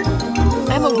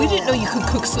 Emma, we didn't know you could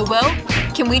cook so well.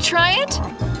 Can we try it?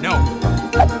 No.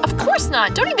 Of course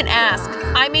not. Don't even ask.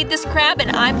 I made this crab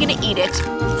and I'm gonna eat it.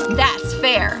 That's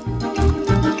fair.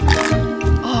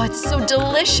 Oh, it's so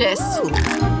delicious.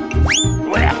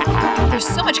 There's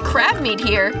so much crab meat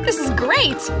here. This is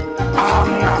great.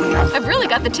 I've really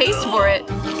got the taste for it.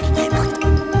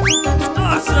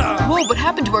 Awesome! Whoa, what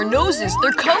happened to our noses?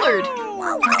 They're colored.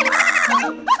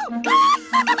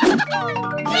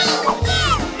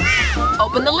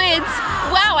 Open the lids.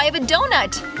 Wow, I have a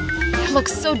donut. It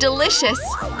looks so delicious.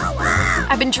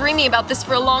 I've been dreaming about this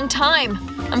for a long time.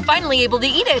 I'm finally able to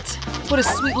eat it. What a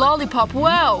sweet lollipop,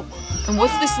 wow. And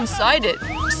what's this inside it?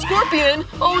 Scorpion!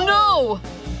 Oh no!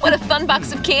 What a fun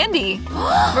box of candy.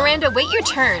 Miranda, wait your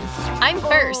turn. I'm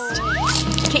first.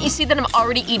 Can't you see that I'm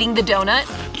already eating the donut?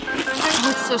 Oh,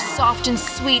 it's so soft and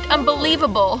sweet.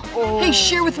 Unbelievable. Hey,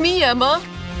 share with me, Emma.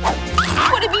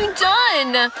 What have you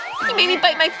done? You made me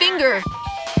bite my finger.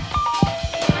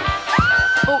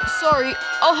 Oh, sorry.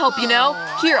 I'll help you now.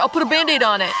 Here, I'll put a Band-Aid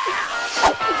on it.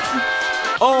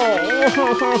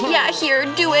 Oh! Yeah, here,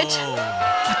 do it.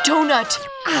 A donut.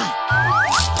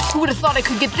 Who would have thought I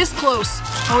could get this close?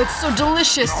 Oh, it's so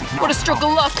delicious. What a stroke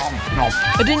of luck.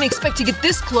 I didn't expect to get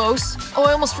this close. Oh,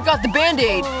 I almost forgot the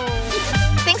Band-Aid.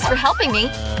 Thanks for helping me.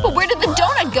 But where did the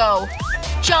donut go?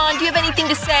 John, do you have anything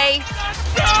to say?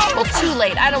 Well, too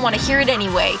late. I don't want to hear it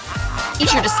anyway.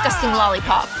 Eat your disgusting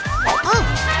lollipop.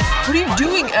 What are you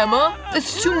doing, Emma?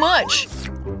 That's too much.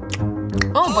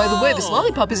 Oh, by the way, this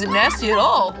lollipop isn't nasty at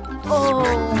all.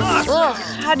 Ugh,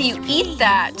 how do you eat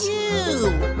that?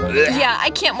 Yeah, I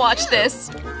can't watch this.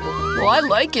 Well, I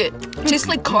like it. It tastes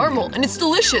like caramel, and it's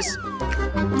delicious.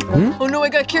 Oh no, I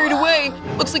got carried away.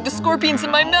 Looks like the scorpion's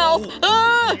in my mouth.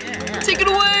 Ah! Take it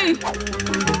away!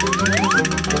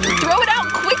 Throw it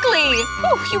out quickly!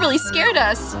 Whew, you really scared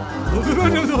us.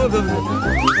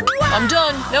 I'm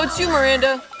done. Now it's you,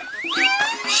 Miranda.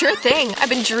 Sure thing. I've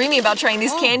been dreaming about trying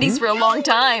these candies for a long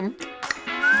time.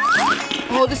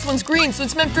 Oh, this one's green, so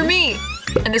it's meant for me.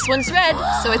 And this one's red,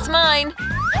 so it's mine.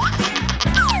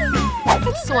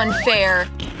 That's so unfair.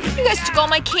 You guys took all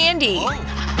my candy.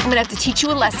 I'm gonna have to teach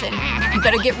you a lesson. You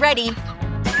better get ready.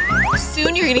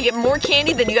 Soon you're gonna get more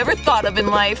candy than you ever thought of in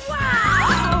life.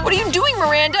 What are you doing,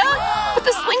 Miranda? Put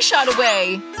the slingshot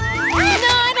away. No,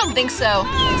 I don't think so.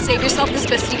 Save yourself as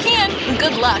best you can, and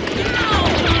good luck.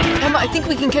 Emma, I think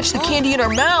we can catch the candy in our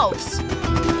mouths.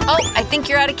 Oh, I think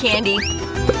you're out of candy.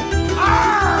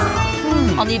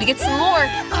 I'll need to get some more.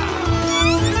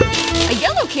 A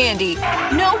yellow candy.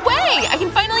 No way! I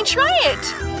can finally try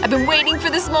it. I've been waiting for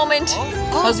this moment.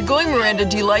 How's it going, Miranda?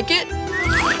 Do you like it?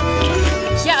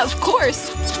 Yeah, of course.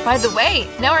 By the way,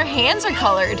 now our hands are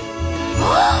colored.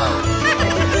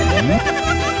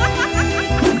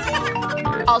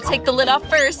 I'll take the lid off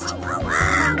first.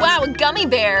 Wow, a gummy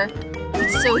bear.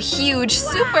 It's so huge.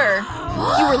 Super.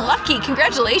 You were lucky.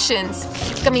 Congratulations.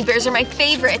 Gummy bears are my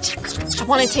favorite. I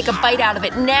want to take a bite out of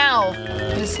it now.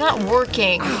 But it's not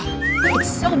working. It's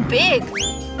so big.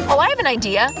 Oh, I have an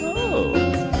idea.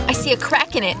 I see a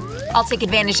crack in it. I'll take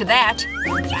advantage of that.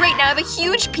 Great, now I have a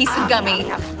huge piece of gummy.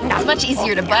 It's much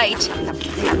easier to bite.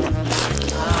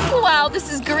 Wow,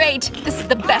 this is great. This is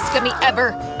the best gummy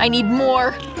ever. I need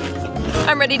more.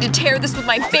 I'm ready to tear this with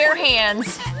my bare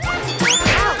hands.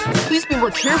 Please be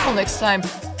more careful next time.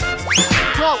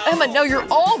 Wow, Emma, now you're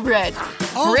all red.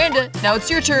 Miranda, now it's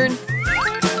your turn.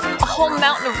 A whole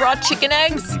mountain of raw chicken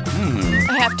eggs?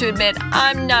 I have to admit,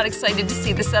 I'm not excited to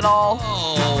see this at all.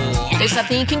 There's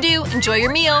nothing you can do. Enjoy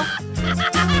your meal.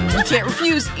 You can't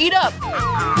refuse. Eat up.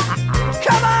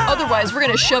 Come on! Otherwise, we're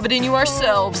gonna shove it in you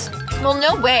ourselves. Well,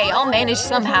 no way. I'll manage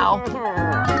somehow.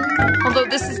 Although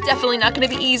this is definitely not going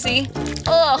to be easy.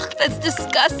 Ugh, that's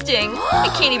disgusting. I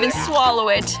can't even swallow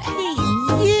it.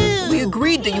 We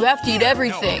agreed that you have to eat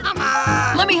everything.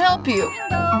 Let me help you.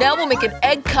 Now we'll make an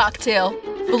egg cocktail.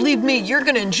 Believe me, you're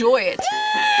gonna enjoy it.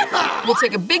 We'll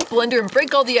take a big blender and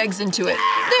break all the eggs into it.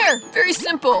 There, very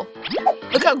simple.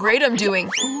 Look how great I'm doing.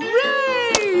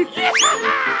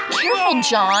 Careful,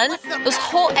 John. Those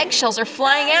whole eggshells are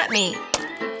flying at me.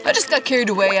 I just got carried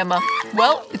away, Emma.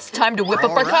 Well, it's time to whip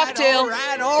up our cocktail.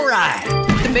 All right.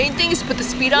 The main thing is to put the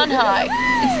speed on high.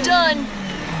 It's done.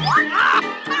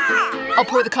 I'll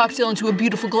pour the cocktail into a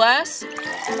beautiful glass.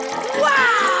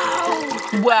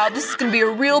 Wow, this is gonna be a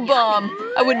real bomb.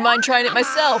 I wouldn't mind trying it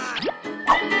myself.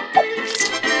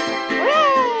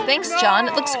 Thanks, John.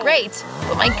 It looks great.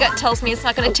 But my gut tells me it's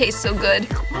not going to taste so good.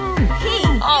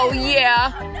 Oh,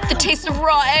 yeah. The taste of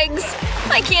raw eggs.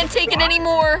 I can't take it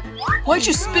anymore. Why'd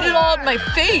you spit it all out in my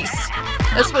face?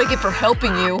 That's what I get for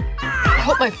helping you. I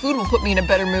hope my food will put me in a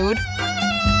better mood.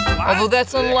 Although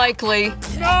that's unlikely.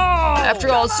 No! After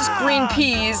all, it's just green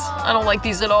peas. I don't like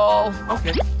these at all.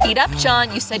 Okay. Eat up, John.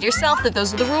 You said yourself that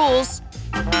those are the rules.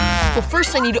 Well,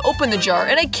 first I need to open the jar,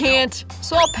 and I can't,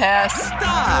 so I'll pass.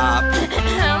 Stop!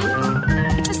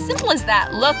 It's as simple as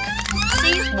that. Look.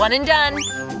 See? One and done.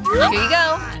 Here you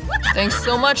go. Thanks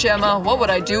so much, Emma. What would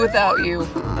I do without you?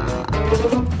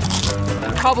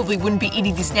 I probably wouldn't be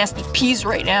eating these nasty peas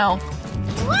right now.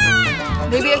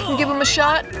 Maybe I can give them a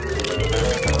shot?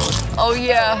 Oh,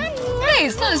 yeah. Hey,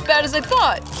 it's not as bad as I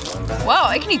thought. Wow,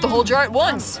 I can eat the whole jar at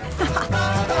once.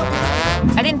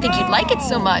 I didn't think you'd like it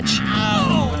so much.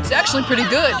 It's actually pretty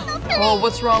good. Oh,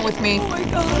 what's wrong with me?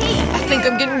 I think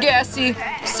I'm getting gassy.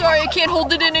 Sorry, I can't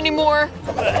hold it in anymore.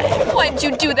 Why'd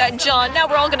you do that, John? Now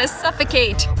we're all gonna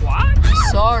suffocate.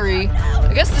 Sorry.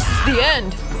 I guess this is the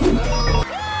end.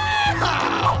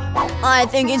 I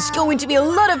think it's going to be a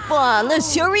lot of fun.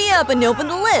 Let's hurry up and open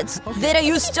the lids. Vita,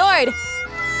 you start.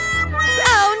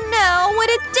 Oh no, what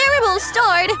a terrible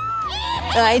start!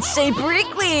 I'd say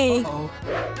prickly.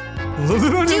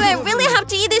 Do I really have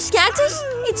to eat this cactus?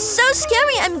 It's so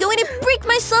scary, I'm going to prick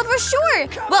myself for sure!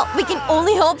 Well, we can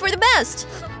only hope for the best.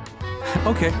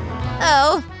 Okay.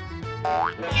 Oh.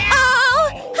 Oh!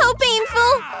 How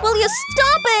painful! Will you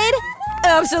stop it?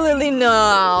 Absolutely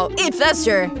no. Eat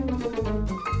faster.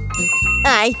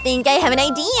 I think I have an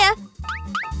idea.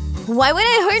 Why would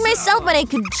I hurt myself when I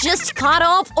could just cut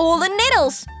off all the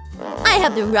needles? I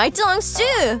have the right tongs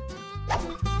too.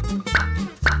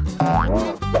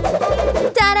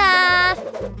 Ta-da!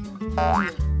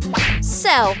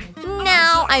 So,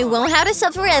 now I won't have to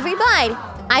suffer every bite.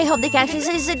 I hope the cactus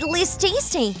is at least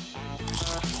tasty.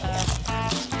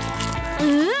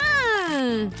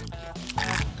 Mmm.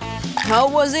 How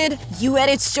was it? You ate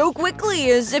it so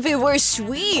quickly, as if it were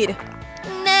sweet.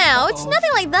 No, it's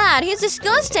nothing like that. He's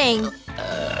disgusting.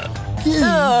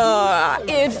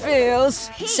 It feels.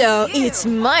 So it's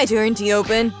my turn to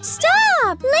open.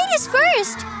 Stop! Ladies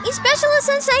first! Especially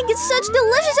since I get such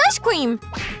delicious ice cream.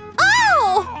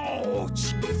 Oh!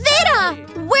 Vita!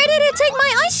 Where did you take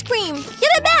my ice cream?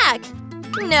 Give it back!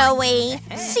 No way.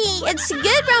 See, it's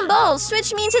good brown balls,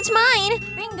 which means it's mine.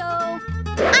 Bingo!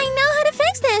 I know how to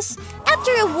fix this.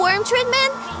 After a warm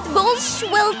treatment, the balls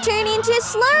will turn into a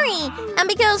slurry. And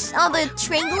because of the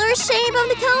triangular shape of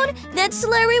the cone, that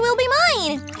slurry will be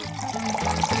mine.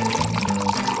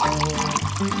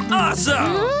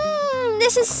 Awesome!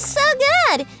 This is so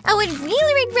good! I would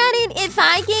really regret it if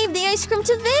I gave the ice cream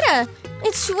to Vita.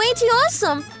 It's way too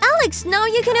awesome. Alex, now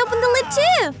you can open the lid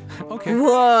too. Okay.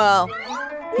 Whoa.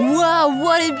 Wow,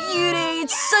 what a beauty!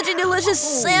 It's such a delicious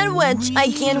sandwich! I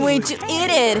can't wait to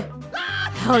eat it!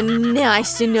 How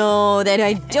nice to know that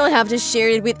I don't have to share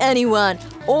it with anyone.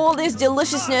 All this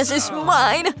deliciousness is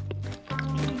mine!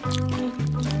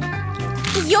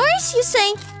 Yours, you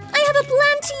say? I have a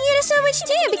plan to eat a sandwich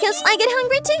too because I get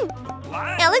hungry too.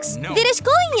 Alex, No. Vita's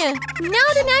calling you.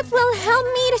 Now the knife will help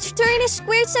me to turn a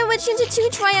square sandwich into 2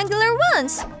 triangular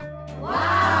ones.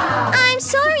 Wow. I'm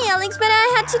sorry, Alex, but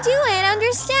I had to do it.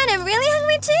 Understand, I'm really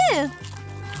hungry too.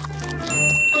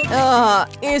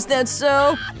 Is that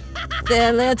so?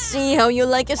 Then let's see how you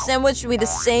like a sandwich with the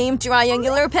same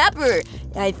triangular pepper.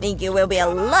 I think it will be a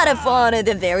lot of fun at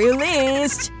the very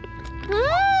least.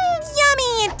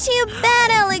 Yummy! it. Too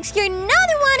bad, Alex. You're not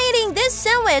the one eating this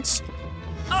sandwich.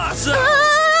 Awesome!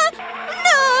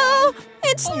 No!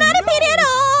 It's not a pity at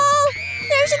all!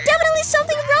 There's definitely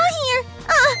something wrong here!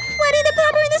 Where did the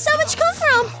pepper in the sandwich come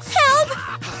from? Help!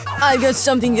 I got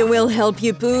something that will help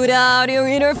you put out your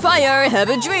inner fire. Have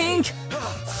a drink.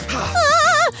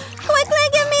 Quickly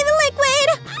give me the liquid!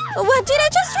 What did I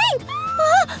just drink?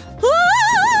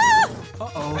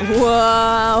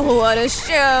 Wow, what a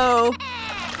show!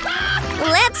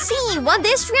 Let's see what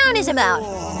this round is about.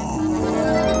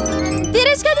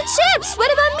 Peter's got the chips!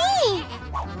 What about me?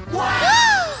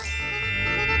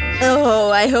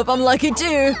 Oh, I hope I'm lucky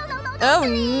too. Oh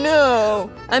no!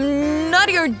 I'm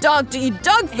not your dog to eat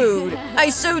dog food. I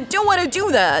so don't want to do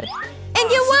that.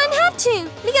 And you won't have to,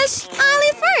 because I'll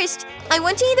eat first. I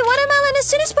want to eat the watermelon as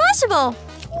soon as possible.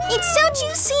 It's so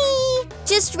juicy!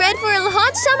 Just right for a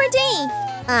hot summer day.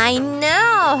 I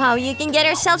know how you can get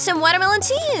yourself some watermelon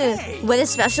too. With a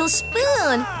special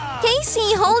spoon.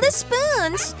 Casey, hold the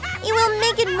spoons. It will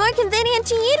make it more convenient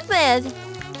to eat with.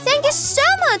 Thank you so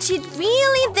much. It's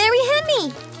really very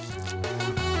handy.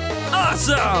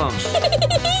 Awesome!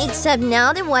 Except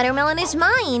now the watermelon is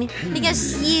mine.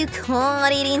 Because you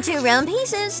cut it into round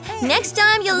pieces. Next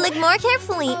time you'll look more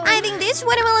carefully. I think this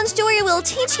watermelon story will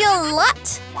teach you a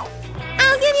lot.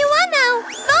 I'll give you one now.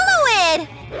 Follow it!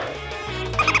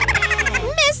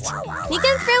 Missed! You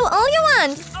can throw all you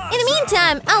want. In the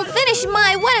meantime, I'll finish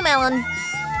my watermelon.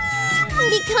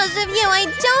 Because of you, I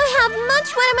don't have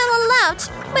much watermelon left.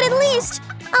 But at least,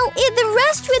 I'll eat the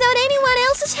rest without anyone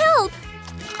else's help.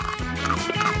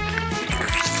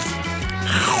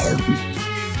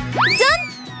 Done?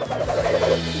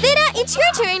 Vita, it's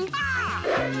your turn.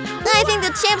 I think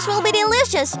the chips will be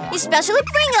delicious, especially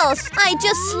Pringles. I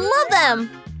just love them.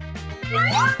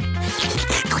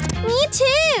 Me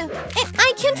too. And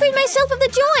I can't rid myself of the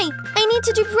joy. I need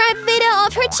to deprive Vita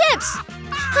of her chips.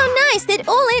 How nice that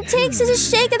all it takes is a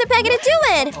shake of the packet to do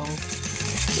it.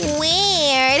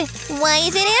 Weird. Why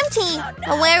is it empty?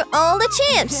 Where are all the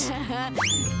chips?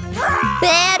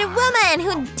 Bad woman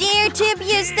who dared to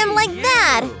abuse them like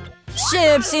that!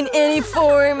 Chips in any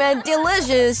form are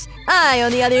delicious. I,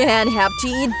 on the other hand, have to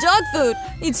eat dog food.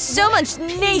 It's so much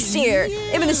nastier.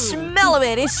 Even the smell of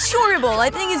it is horrible. I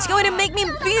think it's going to make me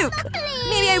puke.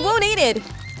 Maybe I won't eat it.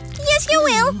 Yes, you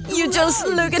will. You just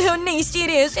look at how nasty it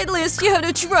is. At least you have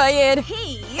to try it.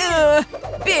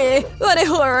 Bleh, what a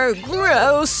horror.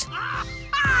 Gross.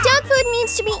 Dog food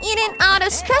needs to be eaten out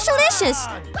of special dishes.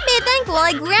 Be thankful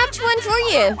I grabbed one for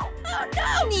you.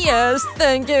 Yes,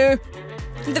 thank you.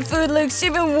 The food looks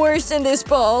even worse than this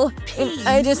bowl. And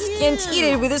I just can't eat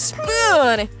it with a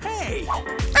spoon. Hey!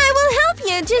 I will help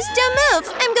you. Just don't move.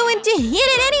 I'm going to hit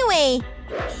it anyway.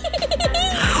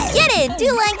 Get it? Do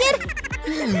you like it?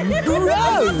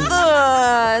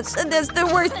 That's the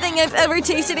worst thing I've ever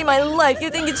tasted in my life.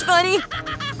 You think it's funny?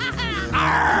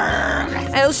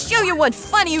 I'll show you what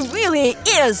funny really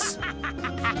is!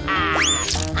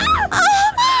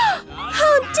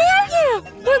 How dare you!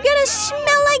 We're gonna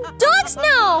smell like dogs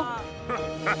now!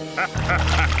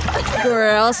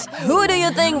 Girls, who do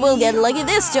you think will get lucky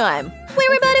this time?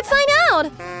 We're about to find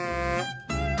out!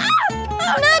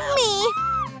 Not me!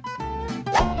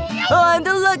 I'm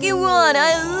the lucky one!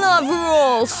 I love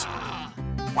rolls!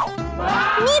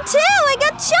 Me too! I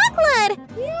got chocolate!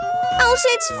 Also,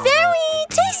 it's very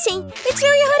tasty. It's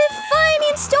very hard to find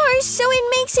in stores, so it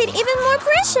makes it even more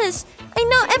precious. I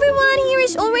know everyone here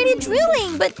is already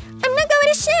drooling, but I'm not going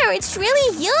to share. It's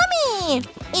really yummy.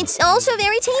 It's also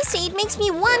very tasty. It makes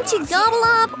me want to gobble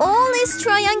up all these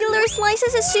triangular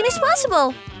slices as soon as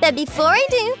possible. But before I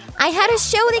do, I had to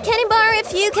show the candy bar a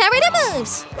few karate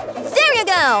moves. There you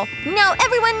go. Now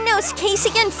everyone knows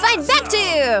Casey can fight back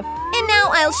too. And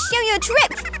now I'll show you a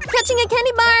trick. Catching a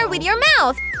candy bar with your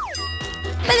mouth.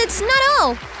 But it's not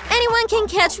all. Anyone can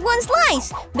catch one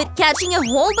slice, but catching a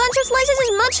whole bunch of slices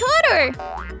is much harder.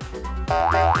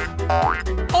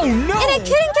 Oh no! And I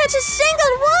couldn't catch a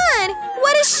single one!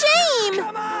 What a shame!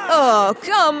 Oh,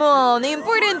 come on. The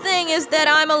important thing is that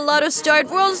I'm allowed to start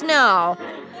rolls now.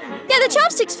 Get the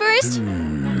chopsticks first.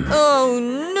 Oh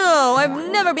no, I've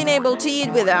never been able to eat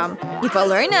with them. If I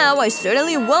learn now, I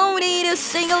certainly won't eat a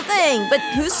single thing. But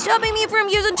who's stopping me from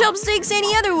using chopsticks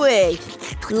any other way?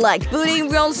 Like putting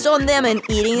rolls on them and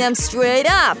eating them straight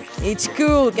up. It's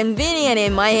cool, convenient,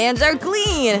 and my hands are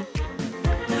clean.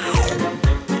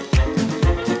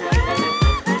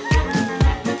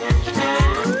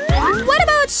 What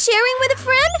about sharing with a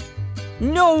friend?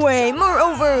 No way!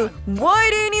 Moreover, why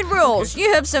do you need rolls?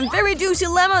 You have some very juicy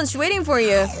lemons waiting for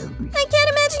you. I can't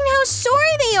imagine how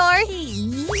sorry they are.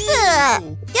 Ugh.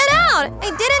 Get out! I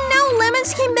didn't know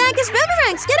lemons came back as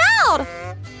boomerangs. Get out!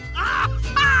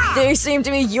 They seem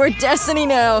to be your destiny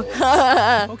now.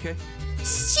 Okay.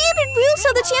 Stupid rules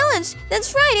of the challenge!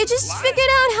 That's right, I just figured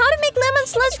out how to make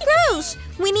lemons less gross!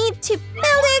 We need to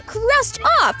peel the crust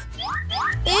off!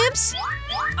 Oops!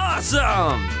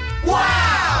 Awesome!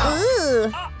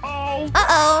 Ooh! Oh.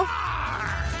 Uh-oh!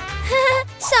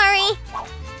 Sorry!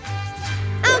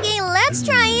 Okay, let's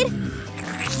try it!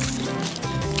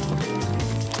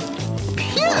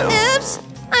 Oops!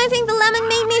 I think the lemon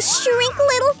made me shrink a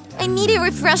little! I need a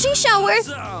refreshing shower!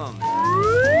 Awesome.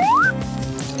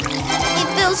 It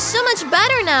feels so much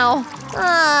better now!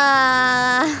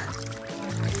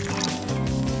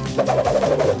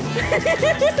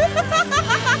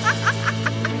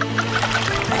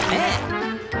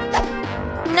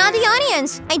 Not the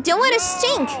audience! I don't want to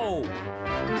stink!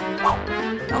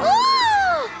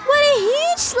 Oh! What a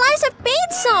huge slice of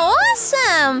pizza!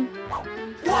 Awesome!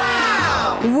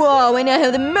 Whoa, and I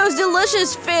have the most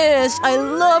delicious fish. I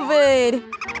love it.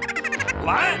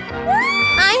 What?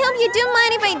 I hope you don't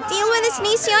mind if I deal with this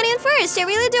sneezy onion first. I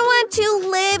really don't want to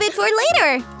leave it for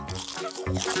later.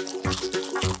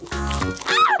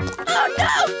 Oh no!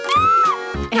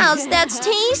 How's that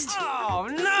taste? Oh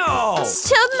no!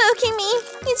 Stop mocking me.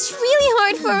 It's really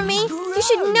hard for me. You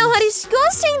should know how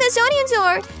disgusting those onions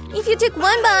are. If you took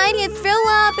one bite, you'd throw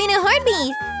up in a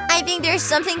heartbeat. I think there's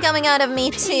something coming out of me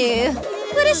too.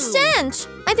 What a stench!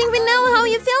 I think we know how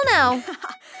you feel now.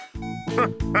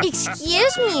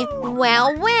 Excuse me.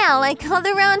 Well, I called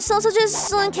the round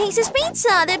sausages on Casey's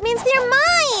pizza. That means they're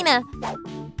mine.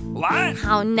 What?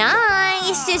 How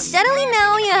nice to suddenly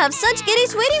know you have such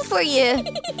goodies waiting for you.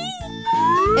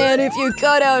 And if you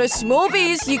cut out a small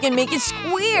piece, you can make it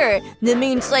square. That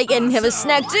means I can have a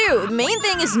snack too. The main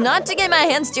thing is not to get my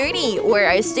hands dirty, or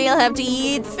I still have to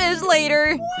eat fish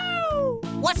later.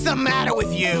 What's the matter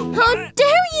with you? How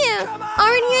dare you!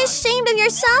 Aren't you ashamed of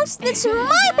yourselves? That's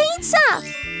my pizza!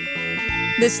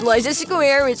 The slice is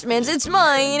square, which means it's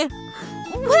mine.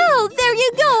 Well, there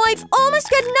you go! I've almost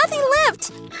got nothing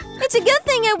left! It's a good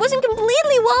thing I wasn't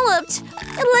completely walloped.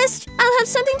 At least I'll have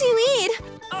something to eat.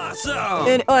 Awesome!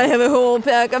 And I have a whole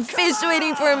pack of fish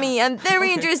waiting for me. I'm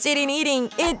very interested in eating.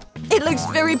 It looks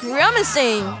very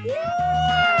promising.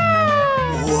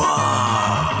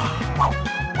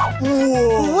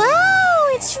 Wow,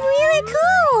 it's really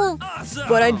cool! Awesome!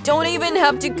 But I don't even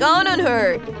have to count on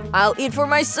her. I'll eat for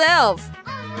myself.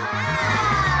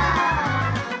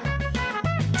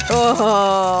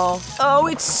 Oh,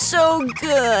 it's so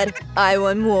good. I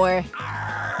want more.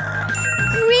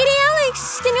 Greedy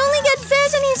Alex can only get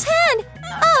fish in his hand.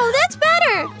 Oh, that's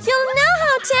better. You'll know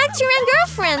how to act your own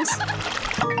girlfriends.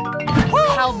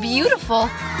 How beautiful.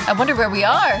 I wonder where we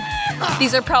are.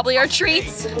 These are probably our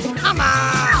treats. Come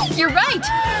on! You're right.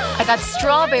 I got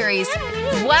strawberries.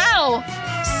 Wow.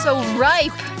 So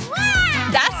ripe.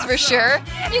 That's for sure.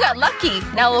 You got lucky.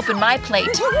 Now I'll open my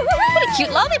plate. What a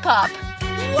cute lollipop.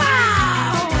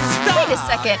 Wow! Wait a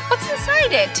second. What's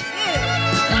inside it?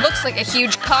 Looks like a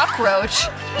huge cockroach.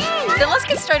 Then let's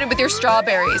get started with your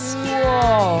strawberries.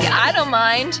 Whoa. Yeah, I don't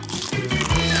mind.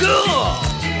 Cool!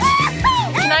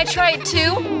 Can I try it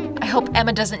too? I hope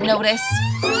Emma doesn't notice.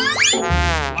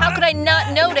 How could I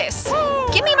not notice?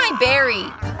 Give me my berry. No,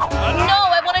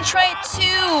 I want to try it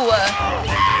too.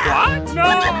 What? No!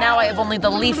 And now I have only the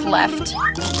leaf left.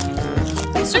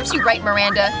 Serves you right,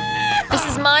 Miranda. This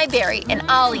is my berry, and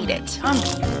I'll eat it.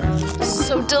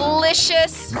 So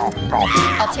delicious.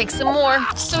 I'll take some more.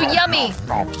 So yummy.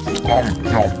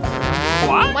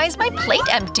 What? Why is my plate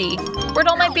empty? Where'd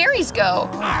all my berries go?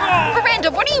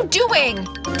 Miranda, what are you doing?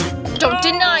 Don't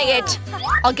deny it.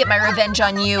 I'll get my revenge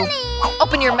on you.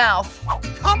 Open your mouth.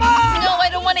 Come on! No, I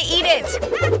don't want to eat it.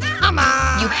 Come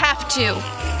on! You have to.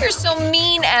 You're so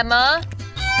mean, Emma.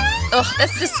 Ugh,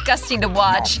 that's disgusting to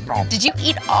watch. Did you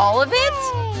eat all of it?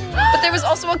 But there was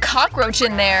also a cockroach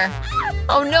in there.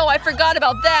 Oh no, I forgot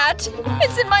about that.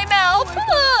 It's in my mouth.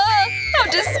 Ah, how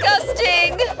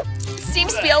disgusting. It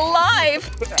seems to be alive.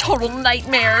 Total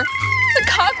nightmare. The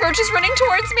cockroach is running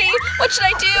towards me. What should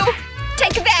I do?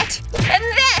 Take that and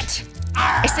that.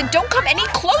 I said don't come any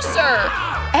closer.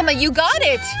 Emma, you got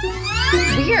it.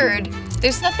 Weird.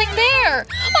 There's nothing there.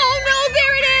 Oh no,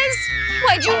 there it is.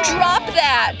 Why'd you drop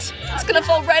that? It's gonna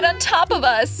fall right on top of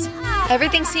us.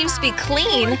 Everything seems to be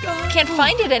clean. Can't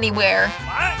find it anywhere.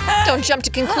 Don't jump to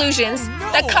conclusions.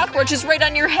 That cockroach is right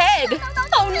on your head.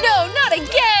 Oh no, not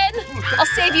again. I'll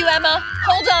save you, Emma.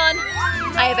 Hold on.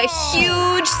 I have a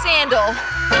huge sandal.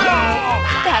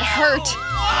 That hurt.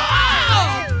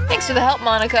 Thanks for the help,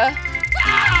 Monica.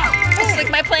 Looks like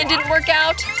my plan didn't work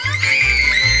out.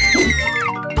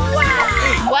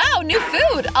 Wow, new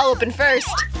food. I'll open first.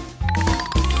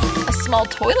 A small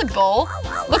toilet bowl.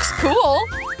 Looks cool.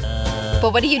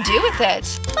 But what do you do with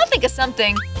it? I'll think of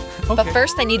something. But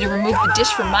first I need to remove the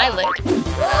dish from my lid.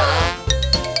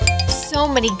 So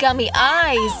many gummy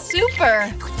eyes.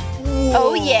 Super.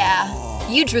 Oh yeah.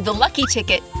 You drew the lucky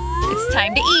ticket. It's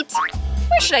time to eat.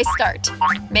 Where should I start?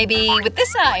 Maybe with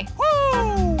this eye.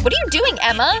 What are you doing,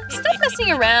 Emma? Stop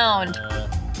messing around.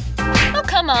 Oh,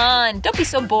 come on. Don't be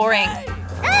so boring.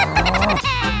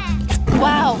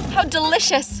 Wow, how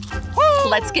delicious.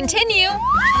 Let's continue.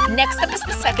 Next up is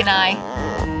the second eye.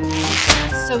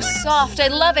 It's so soft. I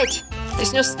love it.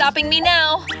 There's no stopping me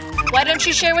now. Why don't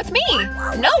you share with me?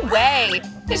 No way.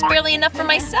 There's barely enough for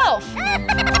myself.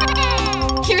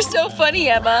 You're so funny,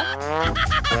 Emma.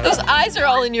 Those eyes are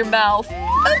all in your mouth.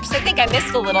 Oops, I think I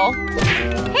missed a little.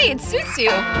 Hey, it suits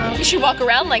you. You should walk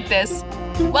around like this.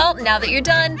 Well, now that you're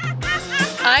done,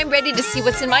 I'm ready to see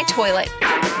what's in my toilet.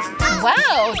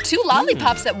 Wow, 2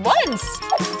 lollipops at once.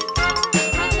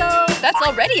 That's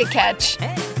already a catch.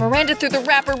 Miranda threw the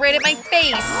wrapper right at my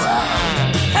face.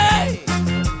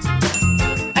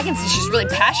 I can see she's really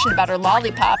passionate about her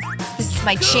lollipop. This is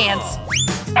my chance.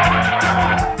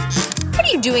 What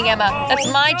are you doing, Emma? That's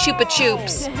my Chupa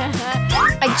Chups.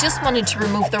 I just wanted to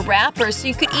remove the wrapper so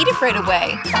you could eat it right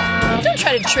away. Don't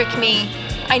try to trick me.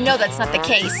 I know that's not the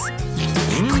case.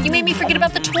 You made me forget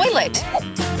about the toilet.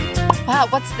 Wow,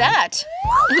 what's that?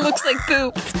 It looks like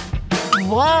poop.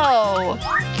 Whoa.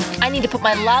 I need to put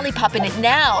my lollipop in it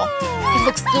now. It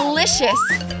looks delicious.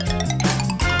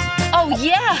 Oh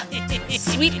yeah!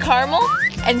 Sweet caramel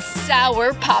and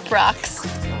sour Pop Rocks.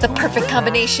 The perfect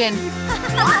combination.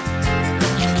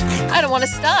 I don't want to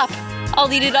stop.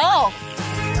 I'll eat it all.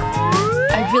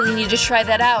 I really need to try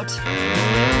that out.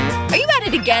 Are you at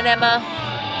it again, Emma?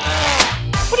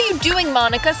 What are you doing,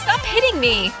 Monica? Stop hitting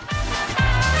me.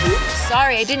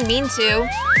 Sorry, I didn't mean to.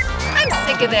 I'm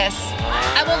sick of this.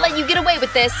 I won't let you get away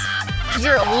with this.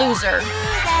 You're a loser.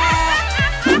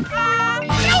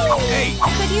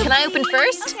 Can I open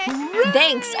first?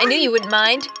 Thanks, I knew you wouldn't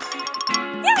mind.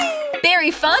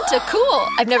 Berry Fanta, cool.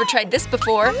 I've never tried this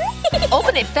before.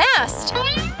 Open it fast.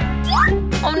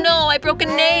 Oh no, I broke a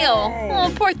nail.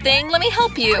 Oh, poor thing. Let me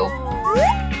help you.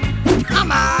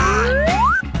 Come on!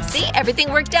 See,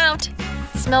 everything worked out.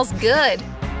 It smells good.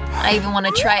 I even want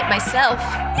to try it myself.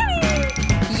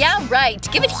 Yeah, right.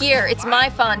 Give it here. It's my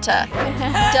Fanta.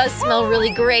 It does smell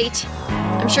really great.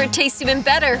 I'm sure it tastes even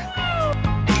better.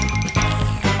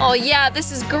 Oh yeah,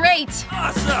 this is great.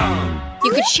 Awesome!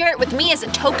 You could share it with me as a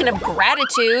token of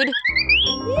gratitude.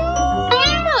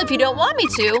 Well, if you don't want me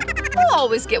to, I'll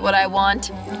always get what I want.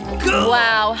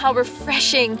 Wow, how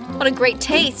refreshing. What a great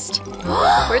taste.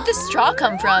 Where'd the straw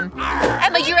come from?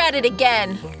 Emma, you're at it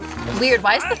again. Weird,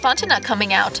 why is the Fanta not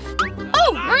coming out?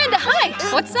 Oh, Miranda, hi!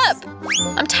 What's up?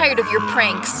 I'm tired of your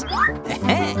pranks.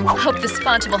 Hope this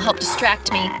Fanta will help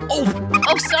distract me.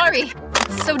 Oh, sorry.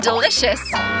 It's so delicious.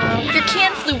 Your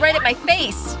can flew right at my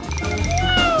face.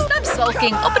 Stop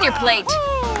sulking. Open your plate.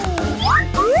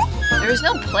 There is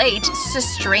no plate. It's just a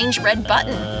strange red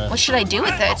button. What should I do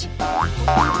with it?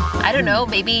 I don't know.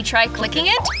 Maybe try clicking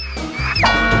it?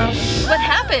 What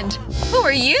happened? Who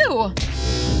are you?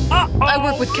 I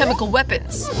work with chemical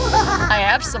weapons. I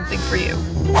have something for you.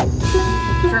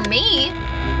 For me?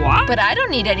 What? But I don't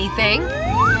need anything.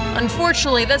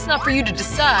 Unfortunately, that's not for you to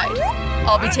decide.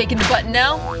 I'll be taking the button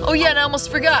now. Oh yeah, and I almost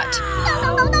forgot.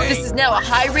 This is now a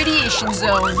high radiation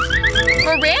zone.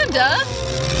 Miranda?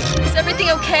 Is everything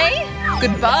okay?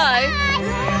 Goodbye.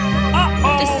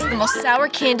 This is the most sour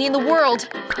candy in the world.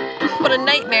 What a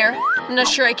nightmare. I'm not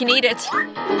sure I can eat it.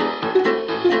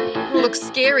 It looks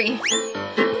scary.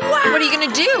 What are you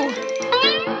gonna do?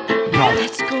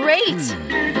 That's great.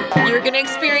 You're gonna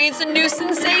experience a new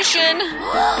sensation.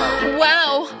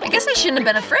 Wow, I guess I shouldn't have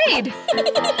been afraid.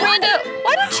 Miranda,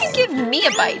 why don't you give me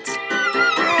a bite?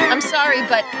 I'm sorry,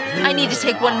 but I need to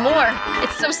take one more.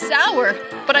 It's so sour,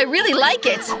 but I really like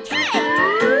it.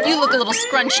 You look a little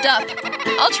scrunched up.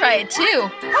 I'll try it too.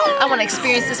 I want to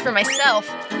experience this for myself.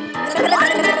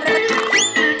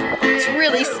 It's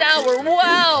really sour.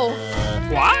 Wow.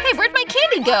 What? Hey, where'd my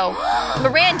candy go?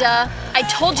 Miranda, I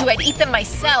told you I'd eat them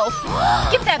myself.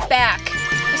 Give that back.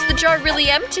 Is the jar really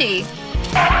empty?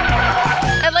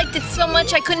 I liked it so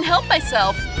much I couldn't help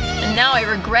myself. And now I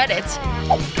regret it.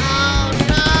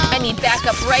 I need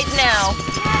backup right now.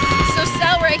 It's so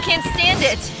sour I can't stand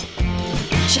it.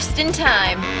 Just in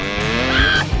time.